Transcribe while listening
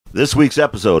This week's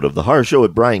episode of The Horror Show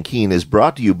with Brian Keene is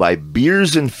brought to you by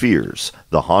Beers and Fears,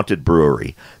 the haunted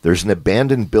brewery. There's an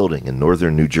abandoned building in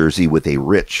northern New Jersey with a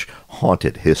rich,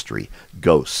 haunted history.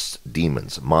 Ghosts,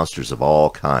 demons, monsters of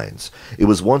all kinds. It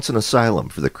was once an asylum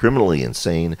for the criminally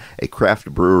insane, a craft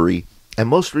brewery, and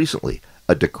most recently,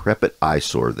 a decrepit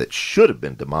eyesore that should have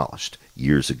been demolished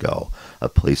years ago. A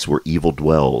place where evil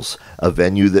dwells, a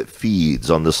venue that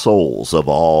feeds on the souls of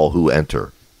all who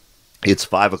enter. It's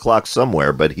 5 o'clock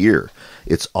somewhere, but here,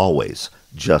 it's always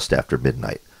just after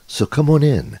midnight. So come on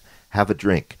in, have a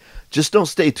drink. Just don't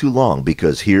stay too long,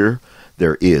 because here,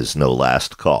 there is no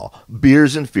last call.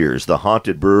 Beers and Fears, the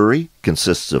haunted brewery,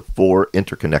 consists of 4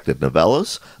 interconnected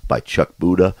novellas by Chuck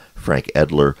Buda, Frank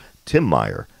Edler, Tim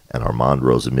Meyer, and Armand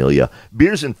Rosamilia.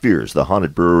 Beers and Fears, the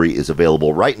haunted brewery, is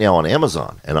available right now on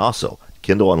Amazon and also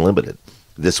Kindle Unlimited.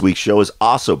 This week's show is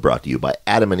also brought to you by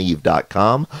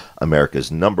AdamandEve.com,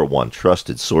 America's #1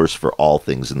 trusted source for all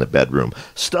things in the bedroom.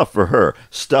 Stuff for her,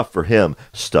 stuff for him,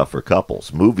 stuff for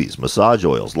couples, movies, massage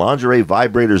oils, lingerie,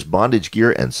 vibrators, bondage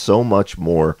gear, and so much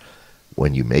more.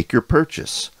 When you make your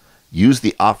purchase, use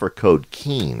the offer code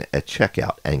KEENE at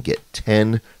checkout and get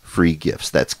 10 free gifts.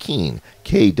 That's Keene,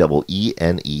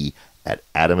 K-E-E-N-E, at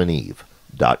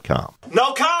AdamandEve.com.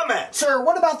 No comment! Sir,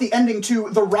 what about the ending to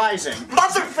The Rising?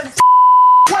 Motherfucker!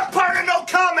 What part of no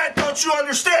comment don't you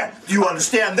understand? Do you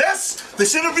understand this?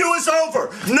 This interview is over.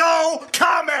 No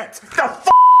comment! The f***!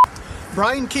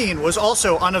 Brian Keene was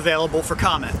also unavailable for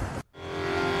comment.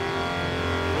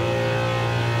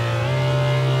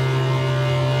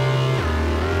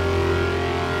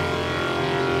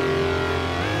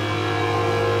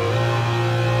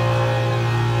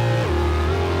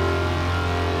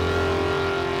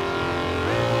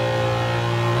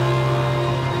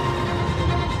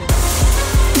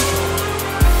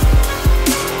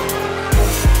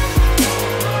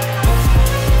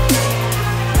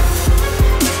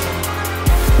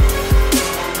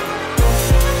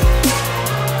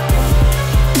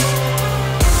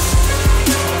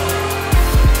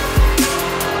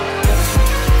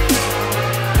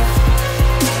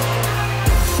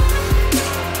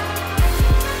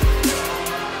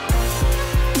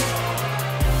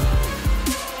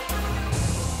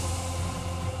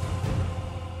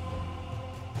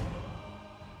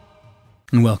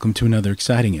 And welcome to another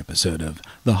exciting episode of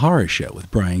The Horror Show with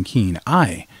Brian Keene.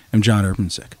 I am John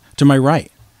Urbancik. To my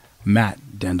right,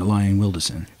 Matt Dandelion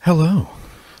Wilderson. Hello.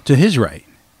 To his right,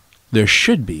 there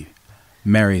should be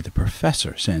Mary the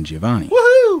Professor San Giovanni.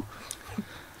 Woohoo!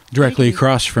 Directly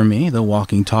across from me, the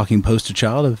walking, talking poster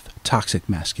child of toxic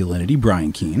masculinity,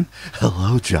 Brian Keene.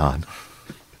 Hello, John.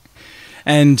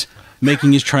 And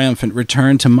making his triumphant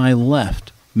return to my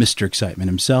left, Mr. Excitement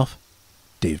himself,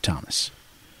 Dave Thomas.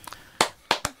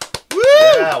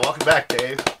 Yeah, welcome back,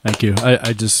 Dave. Thank you.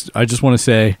 I just want to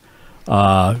say,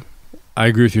 I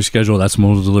agree with your schedule. That's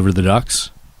when we'll deliver the ducks.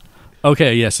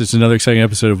 Okay, yes, it's another exciting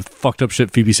episode of fucked up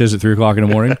shit Phoebe says at 3 o'clock in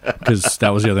the morning, because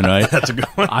that was the other night. That's a good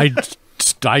one.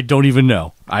 I don't even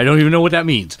know. I don't even know what that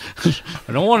means.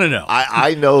 I don't want to know.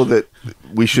 I know that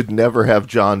we should never have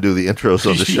John do the intros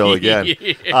on the show again.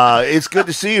 It's good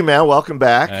to see you, man. Welcome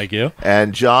back. Thank you.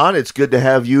 And John, it's good to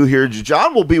have you here.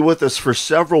 John will be with us for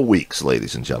several weeks,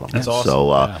 ladies and gentlemen. That's awesome.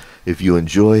 So if you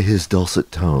enjoy his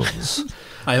dulcet tones,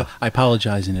 I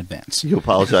apologize in advance. you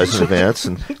apologize in advance.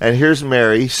 And here's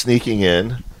Mary sneaking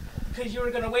in. Because you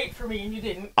were going to wait for me and you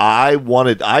didn't. I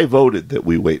voted that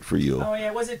we wait for you. Oh,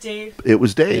 yeah. Was it Dave? It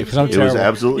was Dave. Because I'm It was terrible.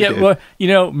 absolutely Dave. Well, you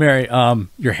know, Mary,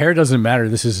 your hair doesn't matter.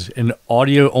 This is an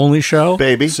audio-only show.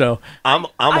 Baby. So I'm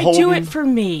I holding, do it for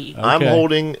me. I'm Okay.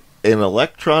 holding an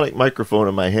electronic microphone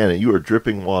in my hand, and you are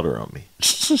dripping water on me.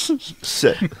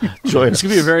 Sit. Join us. it's going to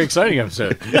be a very exciting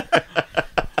episode.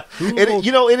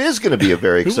 It is going to be a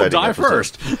very Who will exciting die episode.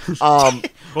 first?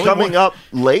 Coming up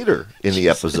later in the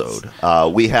episode,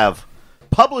 we have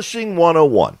Publishing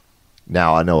 101.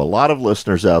 Now, I know a lot of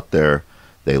listeners out there,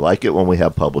 they like it when we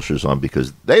have publishers on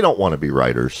because they don't want to be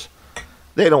writers.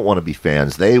 They don't want to be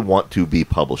fans. They want to be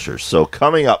publishers. So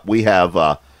coming up, we have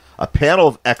a panel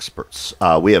of experts.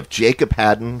 We have Jacob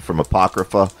Haddon from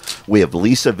Apocrypha. We have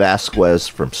Lisa Vasquez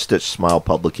from Stitch Smile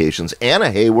Publications.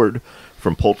 Anna Hayward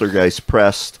from Poltergeist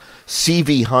Press.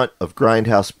 C.V. Hunt of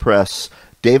Grindhouse Press.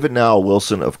 David Niall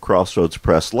Wilson of Crossroads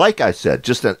Press. Like I said,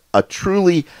 just a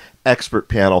truly expert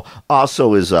panel.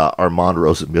 Also is Armand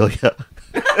Rosamilia.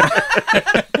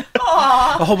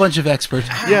 A whole bunch of experts.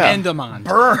 Yeah. And Armand.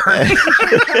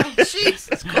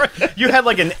 Jesus Christ. You had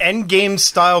like an Endgame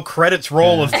style credits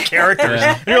roll of characters.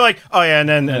 Yeah. And you're like, oh yeah, and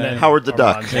then Howard the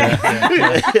Duck.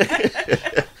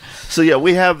 So yeah,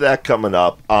 we have that coming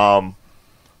up.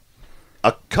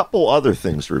 a couple other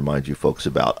things to remind you folks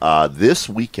about. This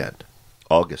weekend,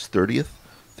 August 30th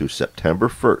through September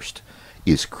 1st,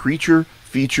 is Creature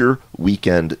Feature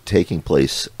Weekend taking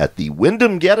place at the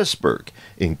Wyndham Gettysburg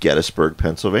in Gettysburg,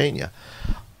 Pennsylvania.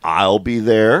 I'll be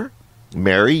there.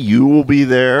 Mary, you will be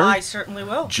there. I certainly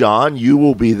will. John, you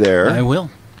will be there. I will.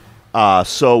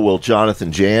 So will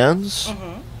Jonathan Jans,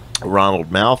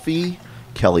 Ronald Malfi,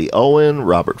 Kelly Owen,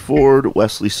 Robert Ford,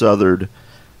 Wesley Southard,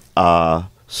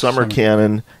 Summer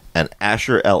Cannon, and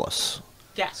Asher Ellis.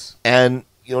 Yes. And,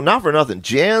 not for nothing,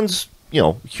 Jans,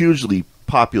 hugely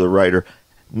popular writer,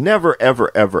 never,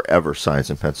 ever, ever, ever signs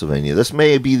in Pennsylvania. This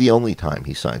may be the only time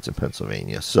he signs in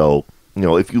Pennsylvania. So,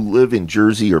 if you live in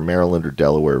Jersey or Maryland or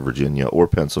Delaware, Virginia, or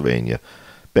Pennsylvania,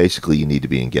 basically you need to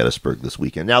be in Gettysburg this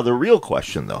weekend. Now, the real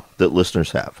question, though, that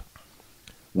listeners have,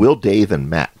 will Dave and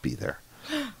Matt be there?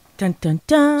 Dun, dun,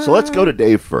 dun. So let's go to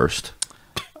Dave first.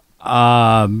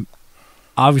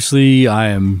 Obviously, I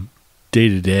am day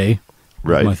to day.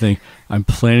 Right. My thing. I'm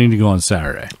planning to go on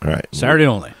Saturday. All right. Saturday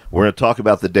only. We're going to talk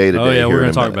about the day-to-day. Oh, yeah, we're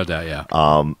going to talk about that,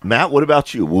 yeah. Matt, what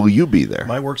about you? Will you be there?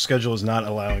 My work schedule is not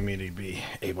allowing me to be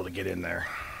able to get in there.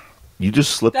 You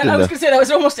just slipped I in was going to say, that was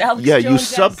almost Alex Yeah, Jones. you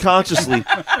subconsciously,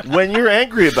 when you're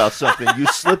angry about something, you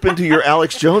slip into your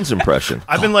Alex Jones impression.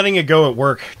 I've been letting it go at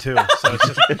work, too. So it's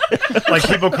just, like,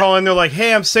 people call in, they're like,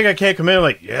 hey, I'm sick, I can't come in. I'm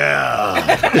like,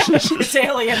 yeah. It's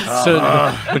aliens. So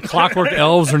the Clockwork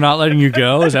Elves are not letting you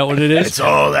go? Is that what it is? It's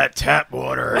all that tap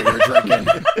water you're drinking.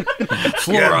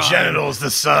 You have genitals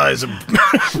the size of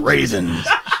raisins.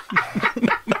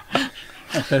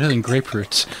 Better than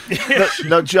grapefruits.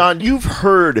 Now, John, you've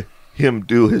heard him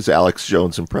do his Alex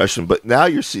Jones impression, but now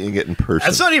you're seeing it in person.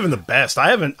 That's not even the best.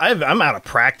 I'm out of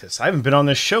practice. I haven't been on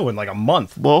this show in like a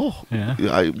month. Well,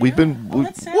 Yeah. we've been...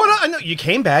 That's sad. What? I know you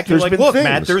came back. You're There's like, been look, things.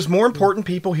 Matt. There's more important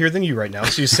people here than you right now.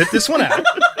 So you sit this one out.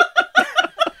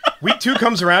 Week 2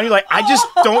 comes around. You're like, I just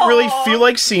don't really feel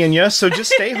like seeing you. So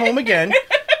just stay home again.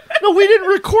 No, we didn't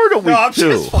record a week No, I'm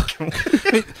two. just fucking.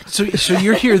 So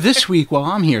you're here this week while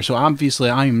I'm here. So obviously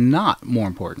I'm not more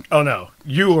important. Oh no,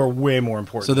 you are way more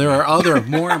important. So there are other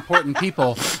more important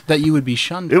people that you would be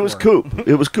shunned It for. was Coop.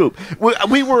 It was Coop.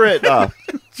 We were at...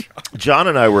 John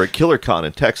and I were at KillerCon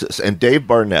in Texas, and Dave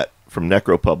Barnett from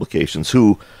Necro Publications,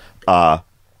 who... of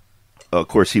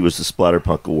course, he was the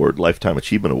Splatterpunk Award Lifetime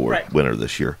Achievement Award winner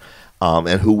this year,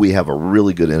 and who we have a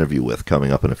really good interview with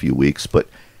coming up in a few weeks. But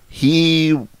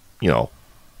he,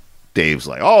 Dave's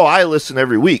like, oh, I listen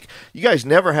every week. You guys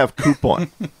never have Coop on.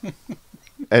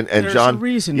 And There's John, a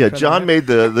reason yeah, for John that. made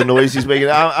the noise he's making.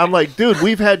 I'm like, dude,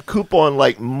 we've had Coop on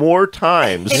like more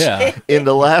times Yeah. in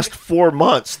the last 4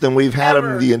 months than we've had him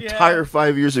Ever, the entire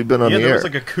 5 years we've been on yeah, the there air. was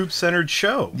like a coop-centered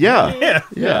show.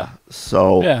 Yeah.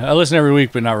 So, Yeah, I listen every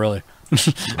week, but not really.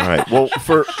 all right. Well,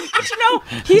 for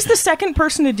But he's the second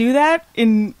person to do that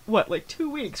in, 2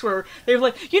 weeks, where they're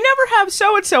like, you never have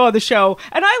so-and-so on the show,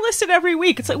 and I listen every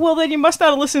week. It's like, well, then you must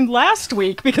not have listened last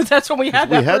week, because that's when we had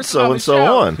that person so-and-so on. the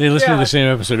show. on. They listen to Yeah. the same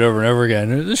episode over and over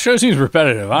again. This show seems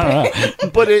repetitive. I don't know.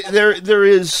 But there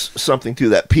is something to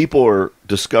that. People are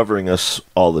discovering us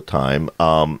all the time.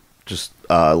 Just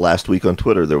last week on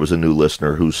Twitter, there was a new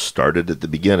listener who started at the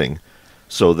beginning.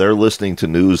 So they're listening to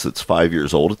news that's 5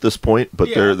 years old at this point, but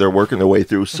Yeah. they're working their way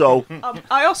through. So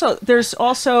There's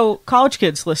also college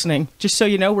kids listening. Just so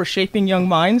you know, we're shaping young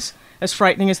minds, as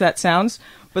frightening as that sounds,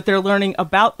 but they're learning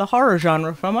about the horror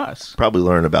genre from us. probably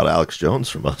learn about Alex Jones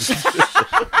from us.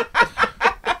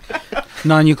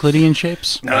 Non-Euclidean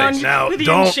shapes. Now,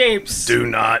 Non-Euclidean shapes. do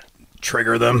not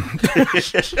trigger them.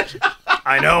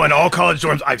 I know in all college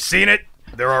dorms, I've seen it.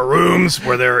 There are rooms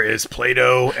where there is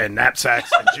Play-Doh and knapsacks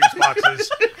and juice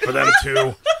boxes for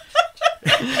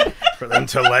them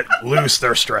to let loose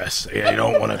their stress. Yeah, you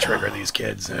don't want to trigger these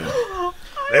kids.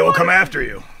 They will come after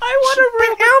you. I want to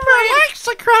bring Elmer likes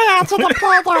to cry out to the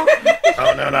Play-Doh.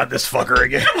 Oh no, not this fucker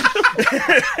again.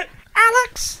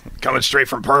 Alex. Coming straight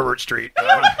from Pervert Street.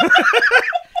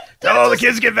 Tell all the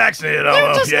kids to get vaccinated.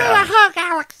 Oh, yeah. hug,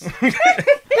 Alex. Let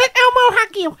Elmo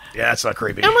hug you. Yeah, that's not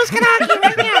creepy. Elmo's gonna hug you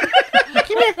right now.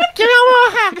 Give Elmo a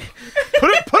hug.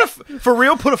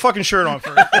 Put a fucking shirt on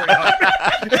for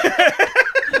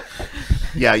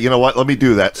Yeah, you know what? Let me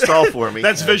do that. Stall for me.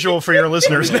 That's visual for your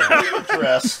listeners now.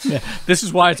 dressed. This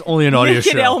is why it's only an audio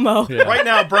Naked show. Elmo. Yeah. Right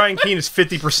now, Brian Keene is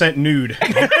 50% nude.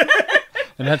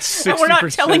 And that's 60% We're not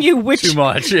telling you which too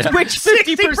much. Yeah. which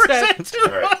 50%.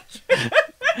 All right.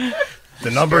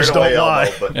 The numbers Scared away don't lie.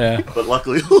 Elmo, but, Yeah. but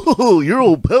luckily, your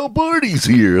old pal Barney's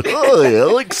here. Hi,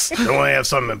 Alex. Don't we have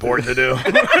something important to do?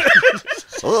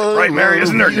 Hi, Right, Mary?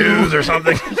 Isn't there love you. news or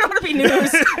something? There ought to be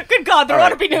news. Good God, there ought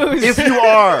to be news. If you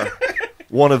are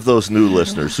one of those new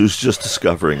listeners who's just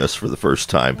discovering us for the first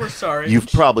time, We're sorry.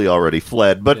 You've probably already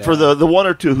fled. But for the one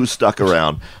or two who stuck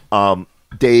around,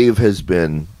 Dave has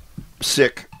been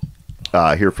sick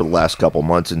here for the last couple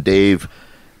months. And Dave,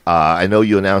 I know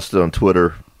you announced it on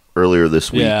Twitter earlier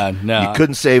this week. Yeah, no. You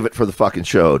couldn't save it for the fucking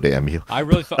show, damn you. I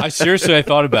really thought, I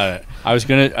thought about it. I was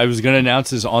gonna announce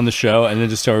this on the show and then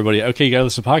just tell everybody, okay, you gotta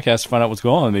listen to the podcast to find out what's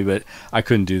going on with me, but I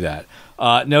couldn't do that.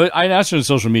 No, I announced it on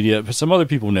social media, but some other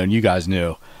people know, and you guys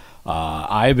knew.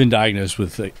 I have been diagnosed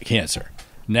with cancer.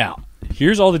 Now,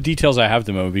 here's all the details I have at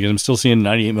the moment because I'm still seeing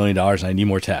 $98 million and I need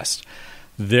more tests.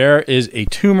 There is a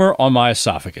tumor on my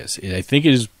esophagus. I think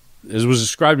it was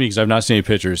described to me because I've not seen any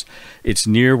pictures. It's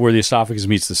near where the esophagus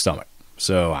meets the stomach.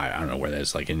 So I don't know where that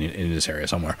is, like in this area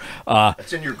somewhere.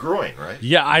 It's in your groin, right?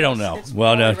 Yeah, I don't know. It's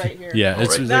well, no, right here. yeah,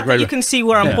 it's Right. Not right. that you can see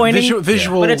where I'm pointing,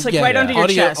 Visual, but it's like right under your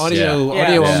chest. Audio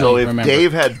Yeah. only. So if remember.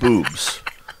 Dave had boobs,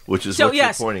 which is what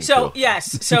you're pointing to.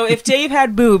 So if Dave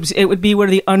had boobs, it would be where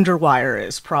the underwire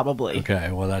is, probably.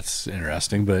 Okay, well that's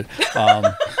interesting, but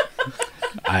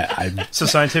I So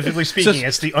scientifically speaking,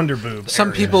 it's the underboob. Some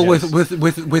area, people yes.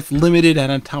 with limited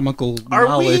anatomical Are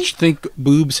knowledge think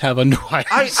boobs have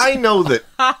underwires. I know that.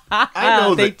 I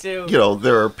know They that. do. You know,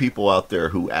 there are people out there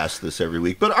who ask this every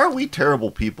week. But are we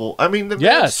terrible people? I mean, the man's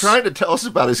Yes. trying to tell us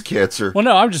about his cancer. well,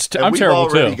 no, I'm and we've terrible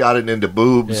already too. gotten into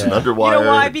boobs and Yeah. underwire. You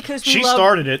know why? Because we She love-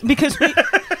 started it. Because we,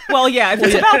 well, yeah, if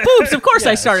it's about boobs, of course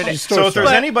I started it. So if there's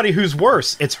But- anybody who's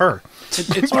worse, it's her.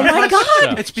 It's Oh my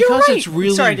God! It's You're because right. it's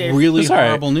really, Sorry, Dave. really It's all right.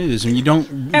 horrible news, and you don't.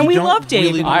 And you we don't love Dave.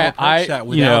 Really know how to approach that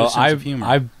without a sense of humor.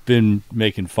 I've been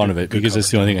making fun of it because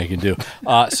that's the only thing I can do.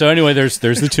 So anyway, there's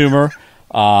the tumor.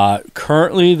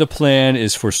 Currently, the plan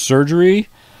is for surgery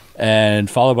and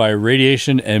followed by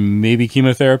radiation and maybe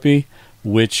chemotherapy,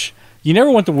 which you never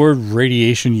want the word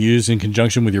radiation used in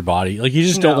conjunction with your body. Like, you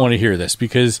just don't No. want to hear this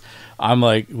because I'm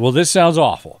like, well, this sounds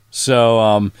awful.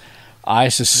 So I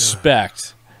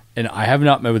suspect, and I have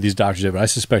not met with these doctors yet, but I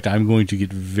suspect I'm going to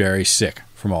get very sick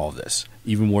from all of this,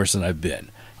 even worse than I've been,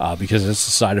 because it's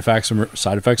the side effects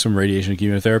from radiation and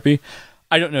chemotherapy.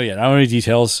 I don't know yet. I don't know any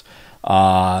details.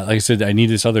 Like I said, I need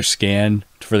this other scan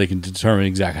before they can determine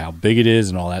exactly how big it is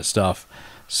and all that stuff.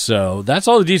 So that's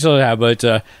all the details I have. But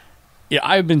yeah,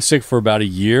 I've been sick for about a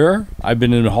year. I've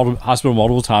been in the hospital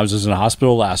multiple times. I was in the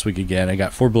hospital last week again. I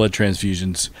got 4 blood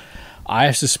transfusions.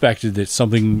 I suspected that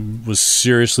something was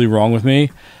seriously wrong with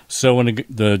me. So when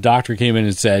the doctor came in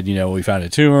and said, you know, we found a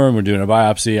tumor and we're doing a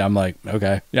biopsy, I'm like,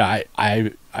 okay. Yeah,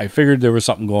 I figured there was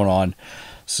something going on.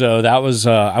 So that was,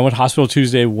 I went to hospital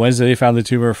Tuesday. Wednesday, they found the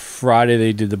tumor. Friday,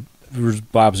 they did the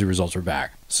biopsy results are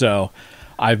back. So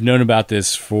I've known about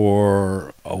this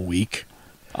for a week.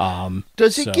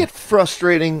 Does it get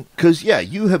frustrating? Because, yeah,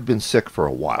 you have been sick for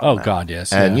a while Oh, now. God,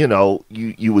 yes. And, yeah. you know,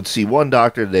 you would see one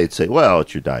doctor, they'd say, well,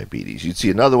 it's your diabetes. You'd see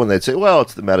another one, they'd say, well,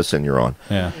 it's the medicine you're on.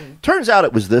 Yeah. Turns out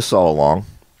it was this all along.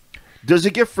 Does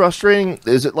it get frustrating?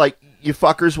 Is it like, you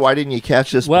fuckers, why didn't you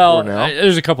catch this Well, before now?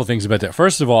 there's a couple things about that.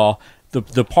 First of all,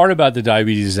 the part about the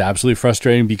diabetes is absolutely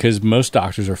frustrating because most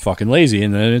doctors are fucking lazy,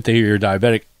 and then if they hear you're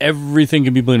diabetic, everything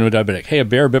can be blamed on a diabetic. Hey, a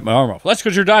bear bit my arm off. That's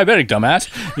because you're diabetic, dumbass.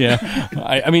 Yeah,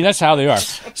 I mean, that's how they are.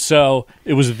 So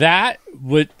it was that.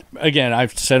 Again,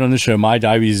 I've said on the show, my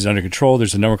diabetes is under control.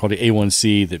 There's a number called the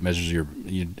A1C that measures your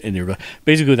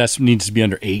basically that needs to be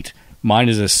under 8. Mine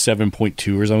is a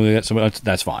 7.2 or something like that. So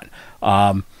that's fine.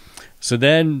 So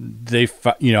then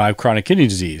I have chronic kidney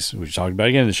disease, which we talked about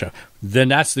again in the show. Then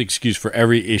that's the excuse for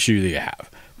every issue that you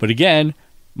have. But again,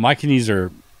 my kidneys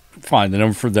are fine. The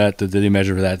number for that they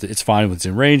measure for that, it's fine. It's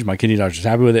in range. My kidney doctor's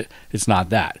happy with it. It's not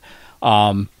that.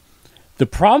 The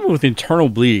problem with internal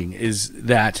bleeding is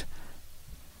that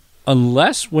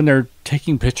unless when they're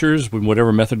taking pictures with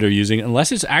whatever method they're using,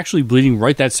 unless it's actually bleeding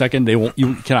right that second,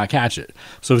 you cannot catch it.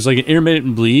 So if it's like an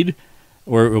intermittent bleed,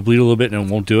 or it will bleed a little bit and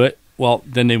it won't do it, well,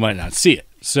 then they might not see it.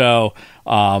 So,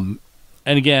 and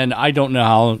again, I don't know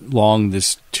how long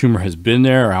this tumor has been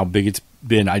there or how big it's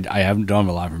been. I haven't done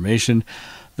a lot of information.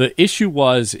 The issue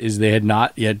is they had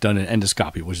not yet done an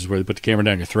endoscopy, which is where they put the camera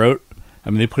down your throat. I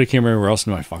mean, they put a camera everywhere else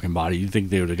in my fucking body. You'd think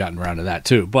they would have gotten around to that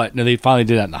too. But no, they finally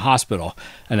did that in the hospital,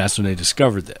 and that's when they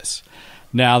discovered this.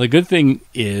 Now, the good thing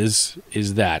is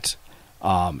that, they,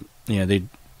 and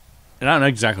I don't know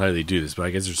exactly how they do this, but I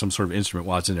guess there's some sort of instrument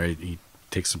while it's in there. He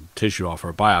takes some tissue off for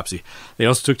a biopsy. They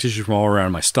also took tissue from all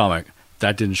around my stomach.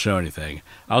 That didn't show anything.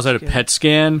 I also had a PET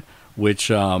scan, which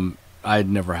I had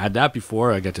never had that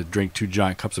before. I got to drink 2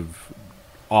 giant cups of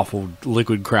awful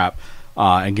liquid crap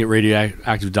and get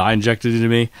radioactive dye injected into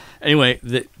me. Anyway,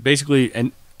 basically,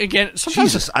 and again,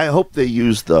 sometimes Jesus, I hope they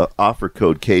used the offer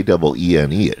code KEENE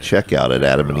at checkout at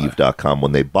adamandeve.com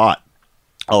when they bought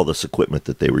all this equipment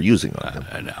that they were using on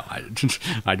him. No,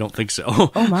 I don't think so.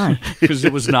 Oh my! Because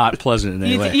it was not pleasant in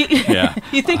any way.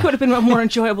 You think it would have been a more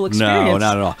enjoyable experience? No,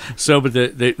 not at all. So, but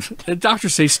the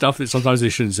doctors say stuff that sometimes they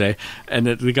shouldn't say, and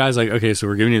the guy's like, "Okay, so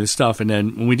we're giving you this stuff, and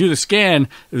then when we do the scan, if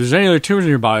there's any other tumors in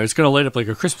your body, it's going to light up like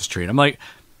a Christmas tree." And I'm like,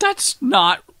 "That's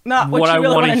not what I you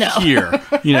really want to hear."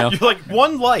 You know, You're like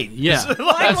one light. yeah.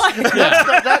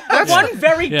 That's one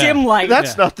very dim light.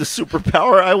 That's not the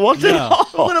superpower I wanted at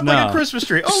all. Lit up like a Christmas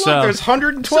tree. Oh, So- look, there's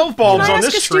 112 bulbs Can I on ask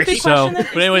this a stupid tree. question? So,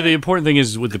 but anyway, the important thing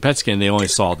is with the PET scan, they only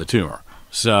saw the tumor.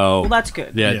 So Well, that's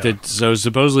good. Yeah. So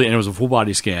supposedly, and it was a full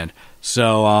body scan.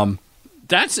 So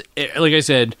that's like I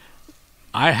said.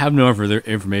 I have no further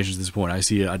information at this point. I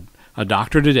see a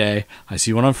doctor today. I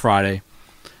see one on Friday.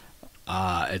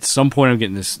 At some point, I'm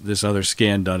getting this other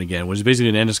scan done again, which is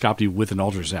basically an endoscopy with an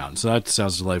ultrasound. So that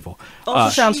sounds delightful.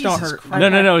 Ultrasounds don't hurt.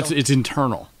 No. It's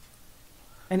internal.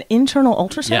 An internal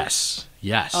ultrasound.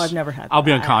 Yes. Oh, I've never had that. I'll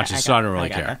be unconscious, so I don't really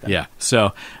got care. that. Yeah.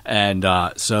 So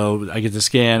so I get the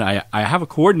scan. I have a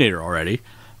coordinator already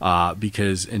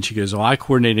and she goes, "Oh, I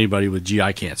coordinate anybody with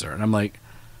GI cancer," and I'm like,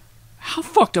 how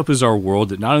fucked up is our world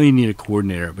that not only you need a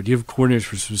coordinator, but you have coordinators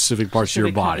for specific parts of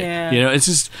your body? Yeah. You know, it's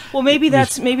just. Well, maybe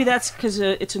that's because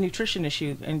it's a nutrition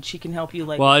issue, and she can help you.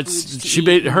 Like, Well, foods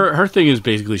to eat. her thing is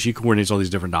basically she coordinates all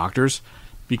these different doctors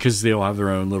because they all have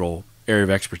their own little area of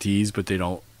expertise, but they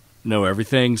don't know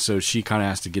everything. So she kind of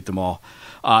has to get them all.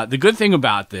 The good thing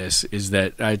about this is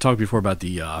that I talked before about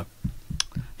the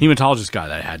hematologist guy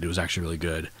that I had who was actually really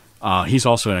good. He's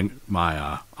also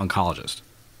my oncologist,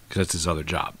 because that's his other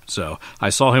job. So I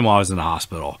saw him while I was in the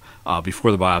hospital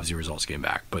before the biopsy results came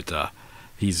back. But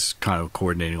he's kind of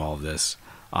coordinating all of this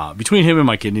between him and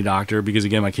my kidney doctor, because,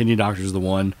 again, my kidney doctor is the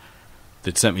one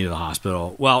that sent me to the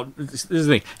hospital. Well, this is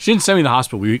the thing. She didn't send me to the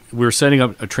hospital. We were setting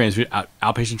up a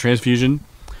outpatient transfusion,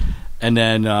 and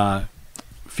then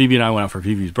Phoebe and I went out for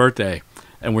Phoebe's birthday,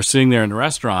 and we're sitting there in the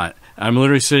restaurant. And I'm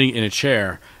literally sitting in a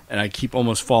chair, and I keep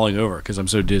almost falling over because I'm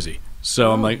so dizzy.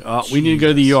 So I'm like, we need to go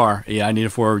to the ER. Yeah, I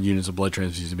need 4 units of blood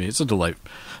transfusion. It's a delight.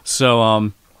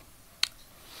 So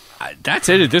that's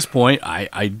it at this point.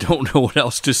 I don't know what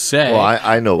else to say. Well,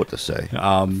 I know what to say.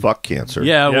 Fuck cancer.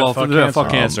 Yeah, Yeah, fuck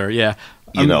cancer. Yeah.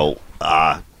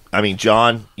 I mean,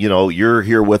 John, you're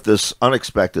here with us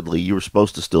unexpectedly. You were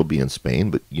supposed to still be in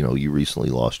Spain, but, you recently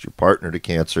lost your partner to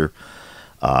cancer.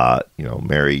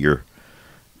 Mary, your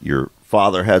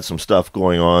father had some stuff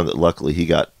going on that luckily he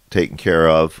got taken care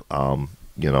of, and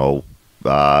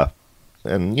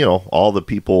all the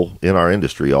people in our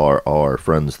industry are our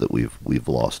friends that we've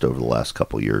lost over the last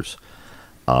couple of years.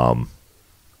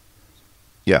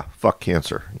 Fuck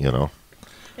cancer, And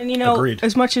Agreed.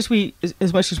 as much as we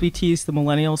tease the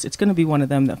millennials, it's going to be one of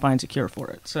them that finds a cure for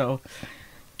it. So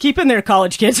keep in there,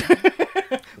 college kids.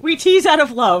 We tease out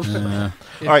of love. If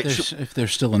All right, if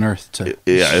there's still an Earth to if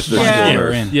there's still Yeah.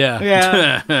 Earth. in.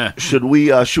 Yeah. Yeah. Should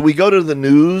we go to the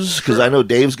news? Because I know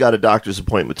Dave's got a doctor's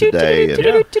appointment today.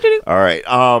 All right.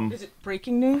 Is it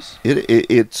breaking news?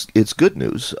 It's good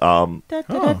news. And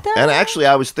actually,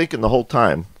 I was thinking the whole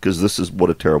time, because this is what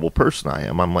a terrible person I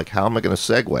am. I'm like, how am I going to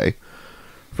segue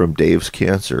from Dave's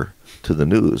cancer to the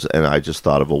news? And I just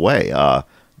thought of a way.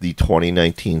 The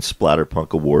 2019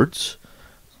 Splatterpunk Awards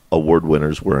award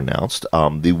winners were announced.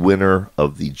 The winner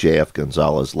of the J.F.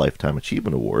 Gonzalez Lifetime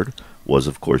Achievement Award was,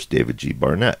 of course, David G.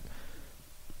 Barnett.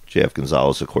 J.F.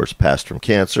 Gonzalez, of course, passed from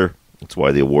cancer. That's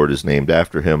why the award is named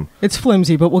after him. It's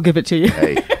flimsy, but we'll give it to you.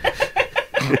 Hey.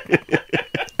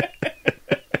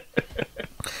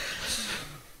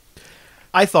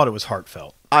 I thought it was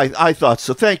heartfelt. I thought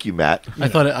so. Thank you, Matt. I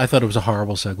thought it was a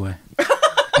horrible segue.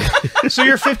 So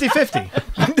you're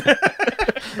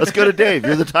 50-50. Let's go to Dave.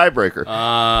 You're the tiebreaker.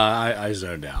 I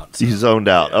zoned out. He zoned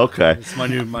out. Okay. It's my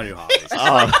new hobby.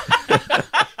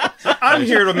 I'm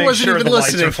here to make wasn't sure even the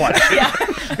lights listening. are flashing.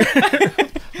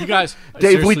 You guys,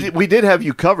 Dave, seriously, we did have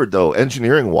you covered, though,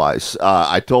 engineering-wise.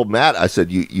 I told Matt, I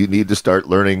said, you need to start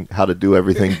learning how to do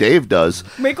everything Dave does.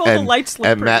 Make all the lights look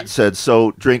And pretty. Matt said,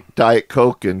 so drink Diet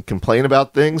Coke and complain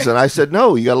about things? And I said,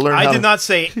 no, you got to learn how I to... did not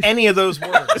say any of those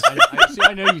words.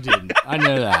 I know you didn't. I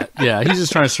know that. Yeah, he's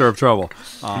just trying to stir up trouble.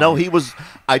 No, he was...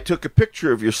 I took a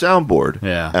picture of your soundboard,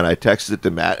 Yeah. and I texted it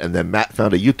to Matt, and then Matt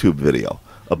found a YouTube video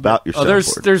about your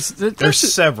soundboard. There's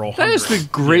several. That is the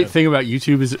great thing about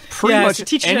YouTube is pretty Yeah, much to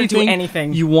teach you how to do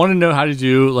anything. you want to know how to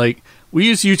do. Like, we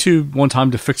used YouTube one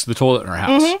time to fix the toilet in our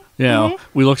house. Mm-hmm. You know,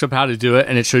 we looked up how to do it,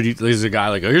 and it showed you. There's a guy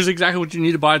like, here's exactly what you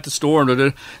need to buy at the store,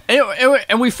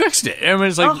 and we fixed it. I mean,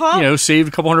 it's like saved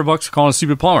a couple $100 calling a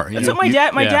stupid plumber. That's what my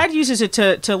dad uses it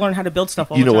to learn how to build stuff.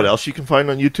 All You the know time. what else you can find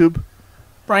on YouTube?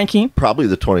 Brian Keene. Probably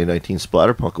the 2019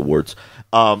 Splatterpunk Awards.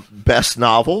 Best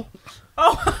novel.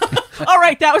 All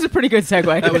right, that was a pretty good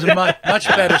segue. That was a much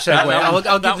better segue.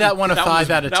 I'll give that one a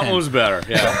 5 out of 10. That one was better.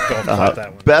 Yeah.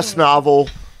 That one. Best novel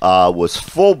was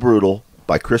Full Brutal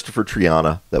by Christopher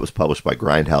Triana. That was published by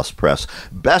Grindhouse Press.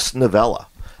 Best novella,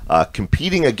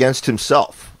 competing against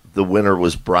himself. The winner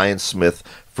was Brian Smith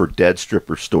for Dead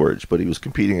Stripper Storage, but he was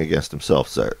competing against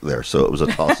himself there, so it was a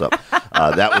toss-up.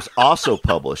 That was also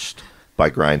published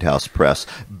by Grindhouse Press.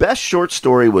 Best short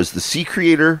story was The Sea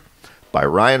Creator by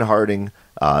Ryan Harding.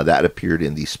 That appeared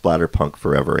in the Splatterpunk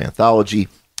Forever anthology.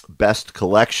 Best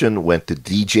collection went to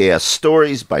DJS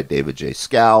Stories by David J.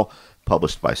 Scow,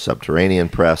 published by Subterranean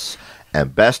Press.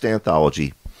 And best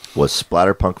anthology was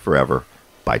Splatterpunk Forever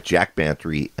by Jack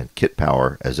Bantry and Kit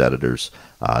Power as editors.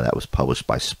 That was published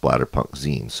by Splatterpunk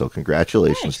Zine. So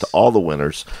congratulations to all the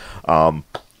winners. I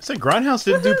said Grindhouse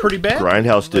didn't do pretty bad.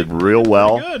 Grindhouse did real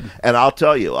well. Good. And I'll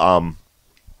tell you, I'm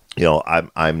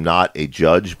not a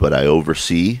judge, but I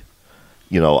oversee.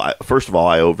 First of all,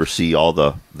 I oversee all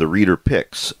the reader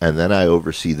picks, and then I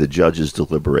oversee the judges'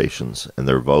 deliberations and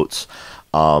their votes.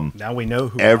 Now we know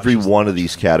who every watches one of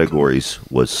these categories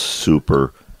was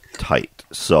super tight.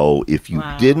 So if you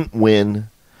didn't win,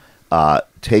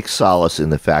 take solace in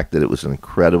the fact that it was an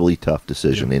incredibly tough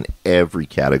decision in every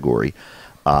category.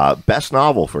 Best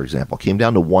novel, for example, came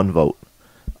down to one vote.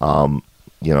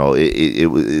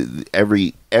 It was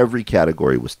every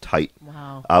category was tight.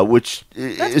 Which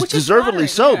is deservedly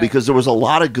so, because there was a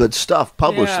lot of good stuff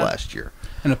published last year.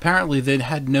 And apparently they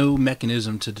had no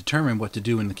mechanism to determine what to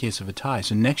do in the case of a tie.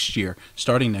 So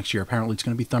starting next year, apparently it's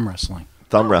going to be thumb wrestling.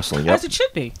 Thumb wrestling, yep. As it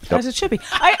should be. Yep. As it should be.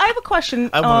 I have a question.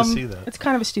 I want to see that. It's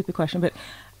kind of a stupid question, but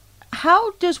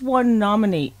how does one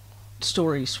nominate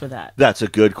stories for that? That's a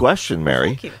good question,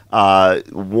 Mary. Thank you.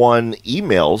 One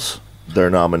emails their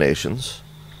nominations.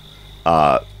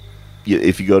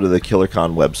 If you go to the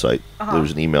KillerCon website,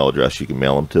 there's an email address you can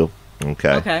mail them to.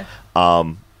 Okay.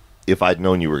 If I'd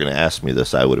known you were going to ask me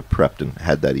this, I would have prepped and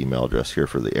had that email address here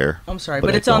for the air. I'm sorry,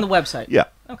 but it's on the website. Yeah.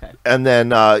 Okay. And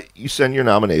then you send your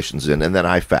nominations in, and then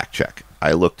I fact check.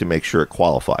 I look to make sure it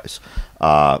qualifies.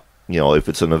 If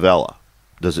it's a novella,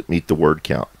 does it meet the word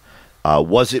count?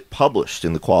 Was it published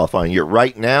in the qualifying year?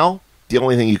 Right now, the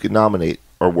only thing you could nominate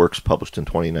are works published in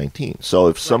 2019. So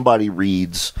if somebody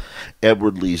reads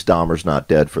Edward Lee's Dahmer's Not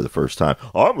Dead for the first time,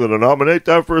 I'm going to nominate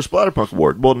that for a Splatterpunk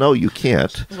Award. Well, no, you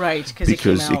can't. Right,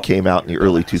 because it came out in the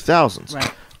early 2000s.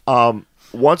 Right.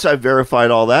 Once I've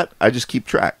verified all that, I just keep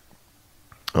track.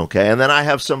 Okay, and then I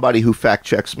have somebody who fact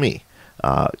checks me.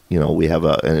 We have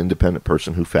an independent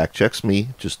person who fact checks me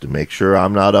just to make sure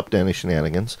I'm not up to any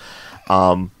shenanigans.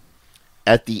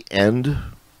 At the end,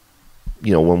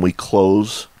 when we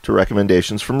close to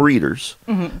recommendations from readers,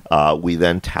 we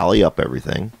then tally up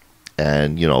everything,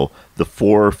 and the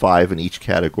 4 or 5 in each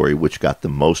category which got the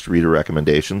most reader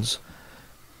recommendations,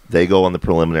 they go on the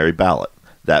preliminary ballot.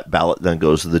 That ballot then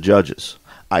goes to the judges.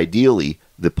 Ideally,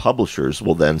 the publishers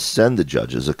will then send the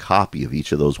judges a copy of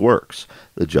each of those works.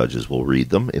 The judges will read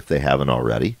them if they haven't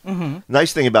already.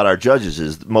 Nice thing about our judges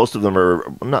is most of them are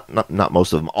not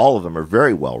most of them, all of them are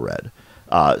very well read.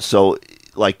 So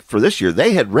like for this year,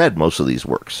 they had read most of these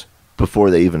works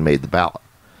before they even made the ballot.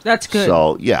 That's good.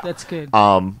 So yeah, that's good.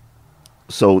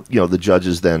 So the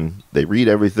judges then they read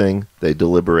everything, they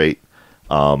deliberate,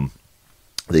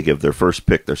 they give their first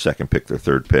pick, their second pick, their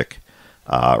third pick.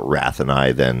 Wrath and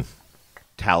I then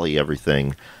tally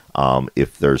everything.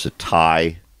 If there's a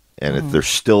tie, and if there's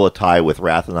still a tie with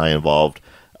Wrath and I involved,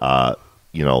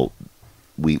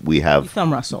 we have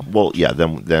thumb wrestle. Well, yeah,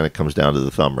 then it comes down to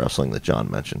the thumb wrestling that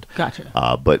John mentioned.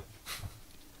 Gotcha. But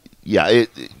yeah,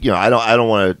 I don't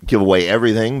want to give away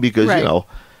everything because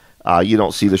you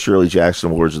don't see the Shirley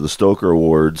Jackson Awards or the Stoker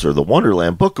Awards or the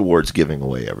Wonderland Book Awards giving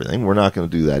away everything. We're not going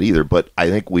to do that either. But I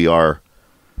think we are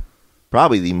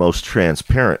probably the most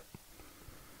transparent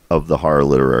of the horror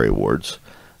literary awards,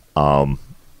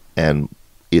 and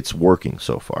it's working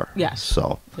so far. Yes.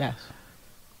 So yes.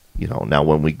 Now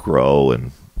when we grow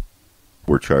and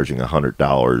we're charging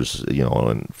 $100,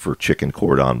 and for chicken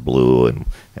cordon bleu, and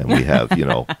we have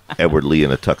Edward Lee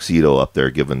in a tuxedo up there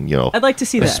giving I'd like to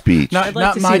see a that speech. I'd like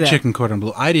Not to my see chicken cordon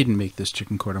bleu. I didn't make this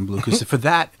chicken cordon bleu because for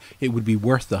that it would be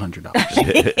worth the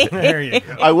 $100. There you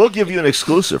go. I will give you an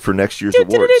exclusive for next year's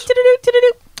awards.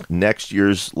 Next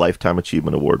year's Lifetime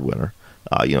Achievement Award winner.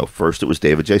 First it was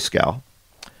David J. Scow.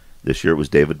 This year it was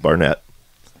David Barnett.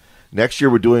 Next year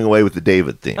we're doing away with the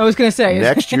David theme. I was going to say.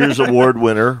 Next year's award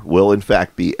winner will in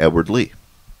fact be Edward Lee.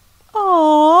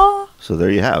 Aww. So there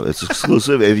you have it. It's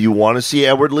exclusive. If you want to see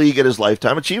Edward Lee get his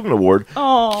Lifetime Achievement Award,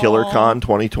 KillerCon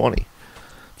 2020. Do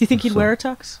you think he'd wear a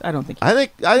tux? I don't think. I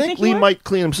think Lee might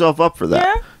clean himself up for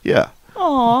that. Yeah. Yeah.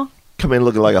 Aww. come in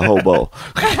looking like a hobo.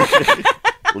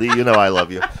 Lee, you know I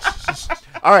love you.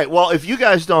 All right, well, if you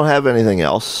guys don't have anything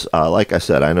else, like I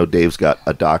said, I know Dave's got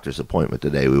a doctor's appointment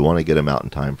today. We want to get him out in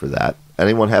time for that.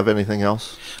 Anyone have anything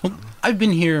else? Well, I've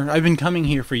been coming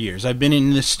here for years. I've been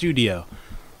in the studio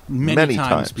many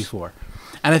times before.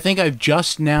 And I think I've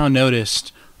just now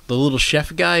noticed the little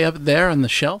chef guy up there on the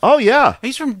shelf. Oh, yeah.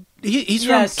 He's from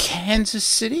Kansas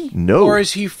City? No. Or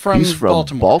is he from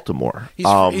Baltimore?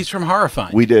 He's from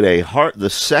Horrifying. We did the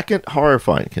second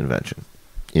Horrifying convention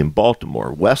in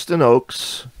Baltimore. Weston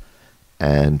Oaks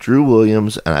and Drew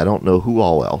Williams, and I don't know who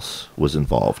all else was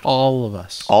involved. All of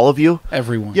us. All of you?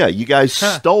 Everyone. Yeah, you guys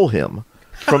stole him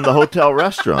from the hotel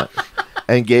restaurant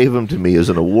and gave him to me as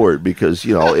an award because,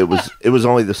 it was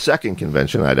only the second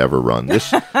convention I'd ever run.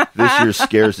 This year's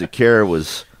Scares the Care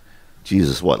was,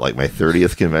 Jesus, like my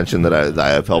 30th convention that I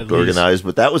have helped organize,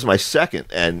 but that was my second,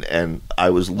 and I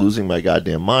was losing my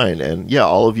goddamn mind, and yeah,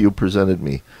 all of you presented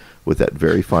me with that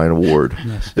very fine award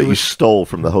that you stole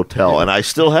from the hotel, and I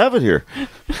still have it here.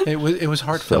 It was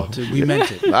heartfelt. We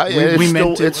meant it.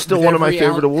 It's still one of my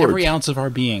favorite awards. Every ounce of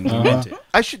our being, we meant it.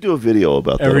 I should do a video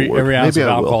about that award. Every ounce Maybe of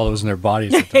alcohol that was in their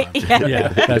bodies at the time. Yeah,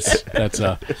 that's.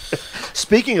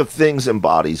 Speaking of things and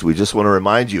bodies, we just want to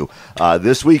remind you,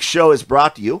 this week's show is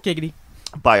brought to you Giggity.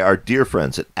 by our dear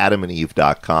friends at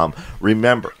adamandeve.com.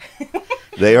 Remember,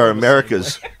 they are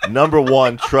America's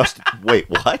 #1 trusted... Wait,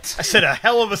 what? I said a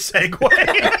hell of a segue.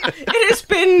 It has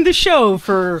been the show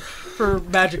for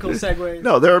magical segues.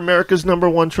 No, they're America's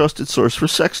 #1 trusted source for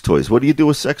sex toys. What do you do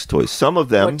with sex toys? Some of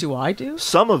them... What do I do?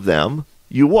 Some of them,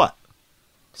 you what?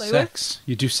 Sex.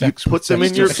 You do sex. You put them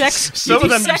in your... Some of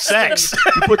them you sex.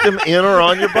 You put them in or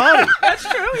on your body. That's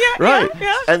true, yeah. Right.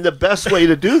 Yeah. And the best way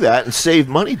to do that and save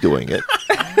money doing it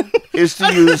is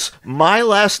to use my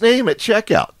last name at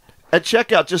checkout. At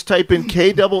checkout, just type in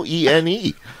Keene.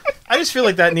 I just feel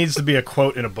like that needs to be a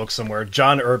quote in a book somewhere.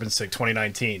 John Urbancik,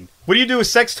 2019. What do you do with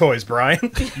sex toys,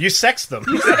 Brian? You sex them.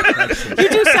 You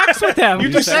do sex with them. You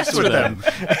do sex with them.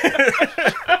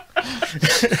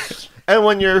 And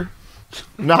when you're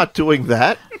not doing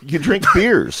that, you drink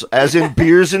beers, as in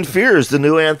Beers and Fears, the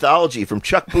new anthology from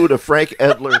Chuck Buda, Frank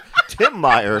Edler, Tim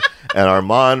Meyer, and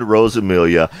Armand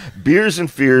Rosamilia. Beers and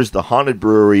Fears, the Haunted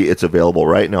Brewery. It's available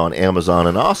right now on Amazon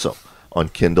and also on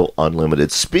Kindle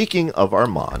Unlimited. Speaking of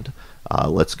Armand,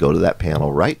 let's go to that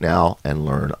panel right now and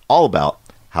learn all about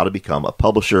how to become a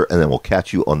publisher, and then we'll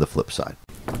catch you on the flip side.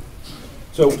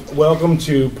 So, welcome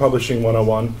to Publishing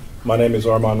 101. My name is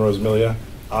Armand Rosamilia.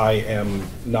 I am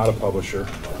not a publisher.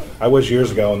 I was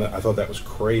years ago, and I thought that was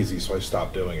crazy, so I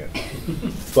stopped doing it.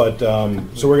 But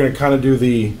so we're going to kind of do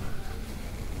the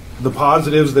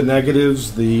positives, the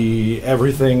negatives, the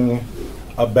everything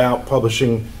about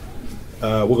publishing.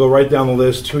 We'll go right down the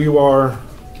list: who you are,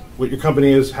 what your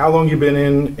company is, how long you've been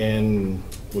in, and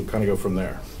we'll kind of go from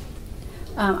there.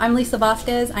 I'm Lisa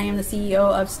Vasquez. I am the CEO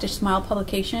of Stitch Smile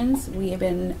Publications. We have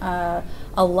been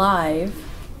alive,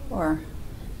 or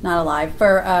not alive,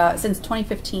 for since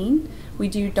 2015. We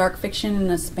do dark fiction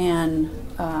in a span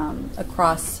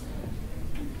across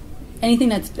anything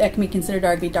that can be considered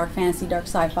dark, be dark fantasy, dark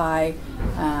sci-fi,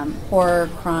 horror,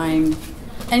 crime,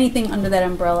 anything under that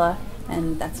umbrella,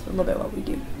 and that's a little bit what we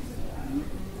do.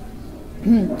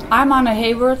 I'm Anna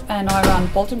Hayward, and I run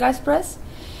Poltergeist Press,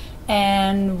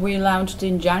 and we launched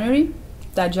in January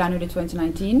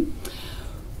 2019.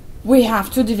 We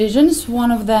have two divisions.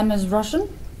 One of them is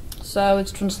Russian, so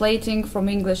it's translating from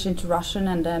English into Russian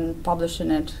and then publishing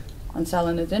it and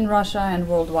selling it in Russia and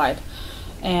worldwide.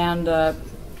 And the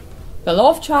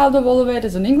love child of all of it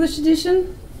is an English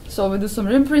edition, so we do some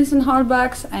reprints and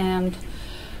hardbacks, and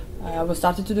we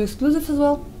started to do exclusives as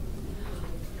well.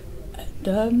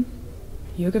 And,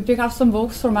 you can pick up some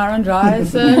books from Aaron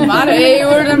Dries and Matt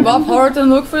Hayward and Bob Hort and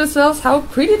look for yourselves how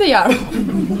pretty they are.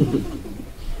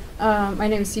 My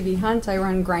name is C.B. Hunt. I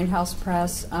run Grindhouse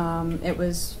Press. It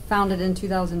was founded in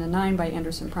 2009 by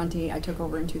Anderson Prunty. I took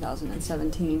over in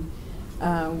 2017.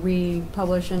 We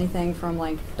publish anything from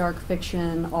like dark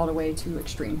fiction all the way to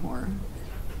extreme horror.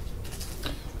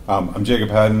 I'm Jacob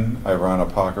Haddon. I run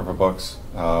Apocrypha Books.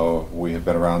 We have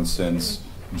been around since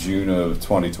June of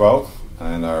 2012,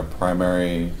 and our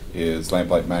primary is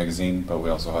Lamplight Magazine, but we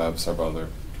also have several other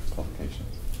publications.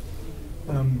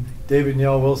 David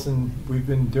Niall Wilson. We've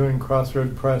been doing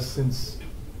Crossroad Press since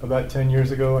about 10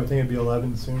 years ago. I think it'd be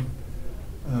 11 soon.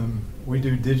 We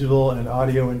do digital and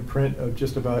audio and print of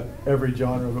just about every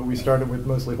genre, but we started with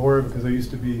mostly horror because I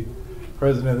used to be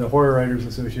president of the Horror Writers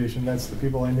Association. That's the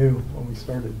people I knew when we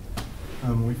started.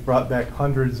 We've brought back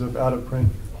hundreds of out-of-print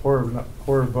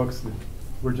horror books that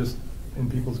were just in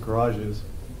people's garages,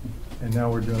 and now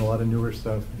we're doing a lot of newer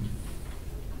stuff.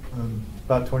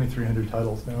 About 2,300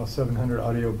 titles now, 700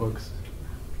 audiobooks,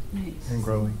 and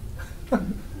growing.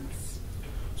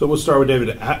 So we'll start with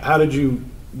David. How did you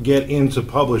get into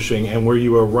publishing, and were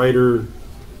you a writer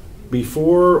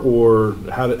before, or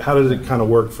how did it kind of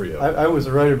work for you? I was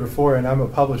a writer before, and I'm a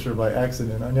publisher by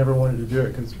accident. I never wanted to do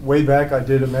it because way back I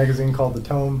did a magazine called The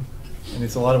Tome, and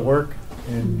it's a lot of work,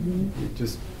 and it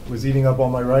just was eating up all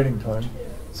my writing time.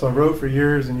 So I wrote for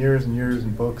years and years and years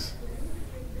in books,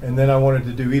 and then I wanted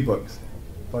to do ebooks.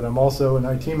 But I'm also an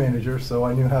IT manager, so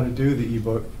I knew how to do the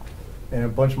ebook. And a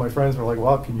bunch of my friends were like,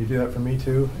 "Wow, can you do that for me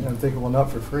too?" And I'm thinking, "Well,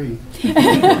 not for free."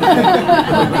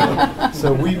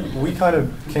 So we kind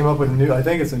of came up with I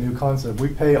think it's a new concept. We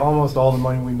pay almost all the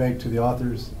money we make to the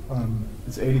authors.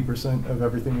 It's 80% of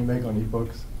everything we make on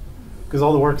ebooks, because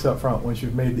all the work's up front. Once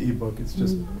you've made the ebook, it's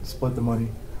just split the money,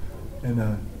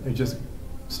 and it just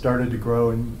started to grow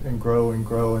and grow and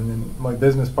grow. And then my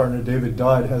business partner David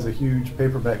Dodd has a huge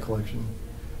paperback collection.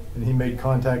 And he made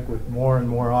contact with more and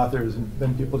more authors, and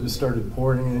then people just started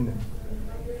pouring in, and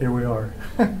here we are.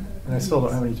 And I still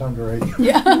don't have any time to write.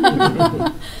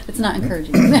 Yeah. It's not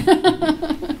encouraging.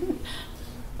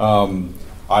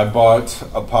 I bought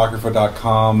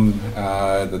Apocrypha.com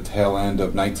at the tail end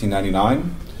of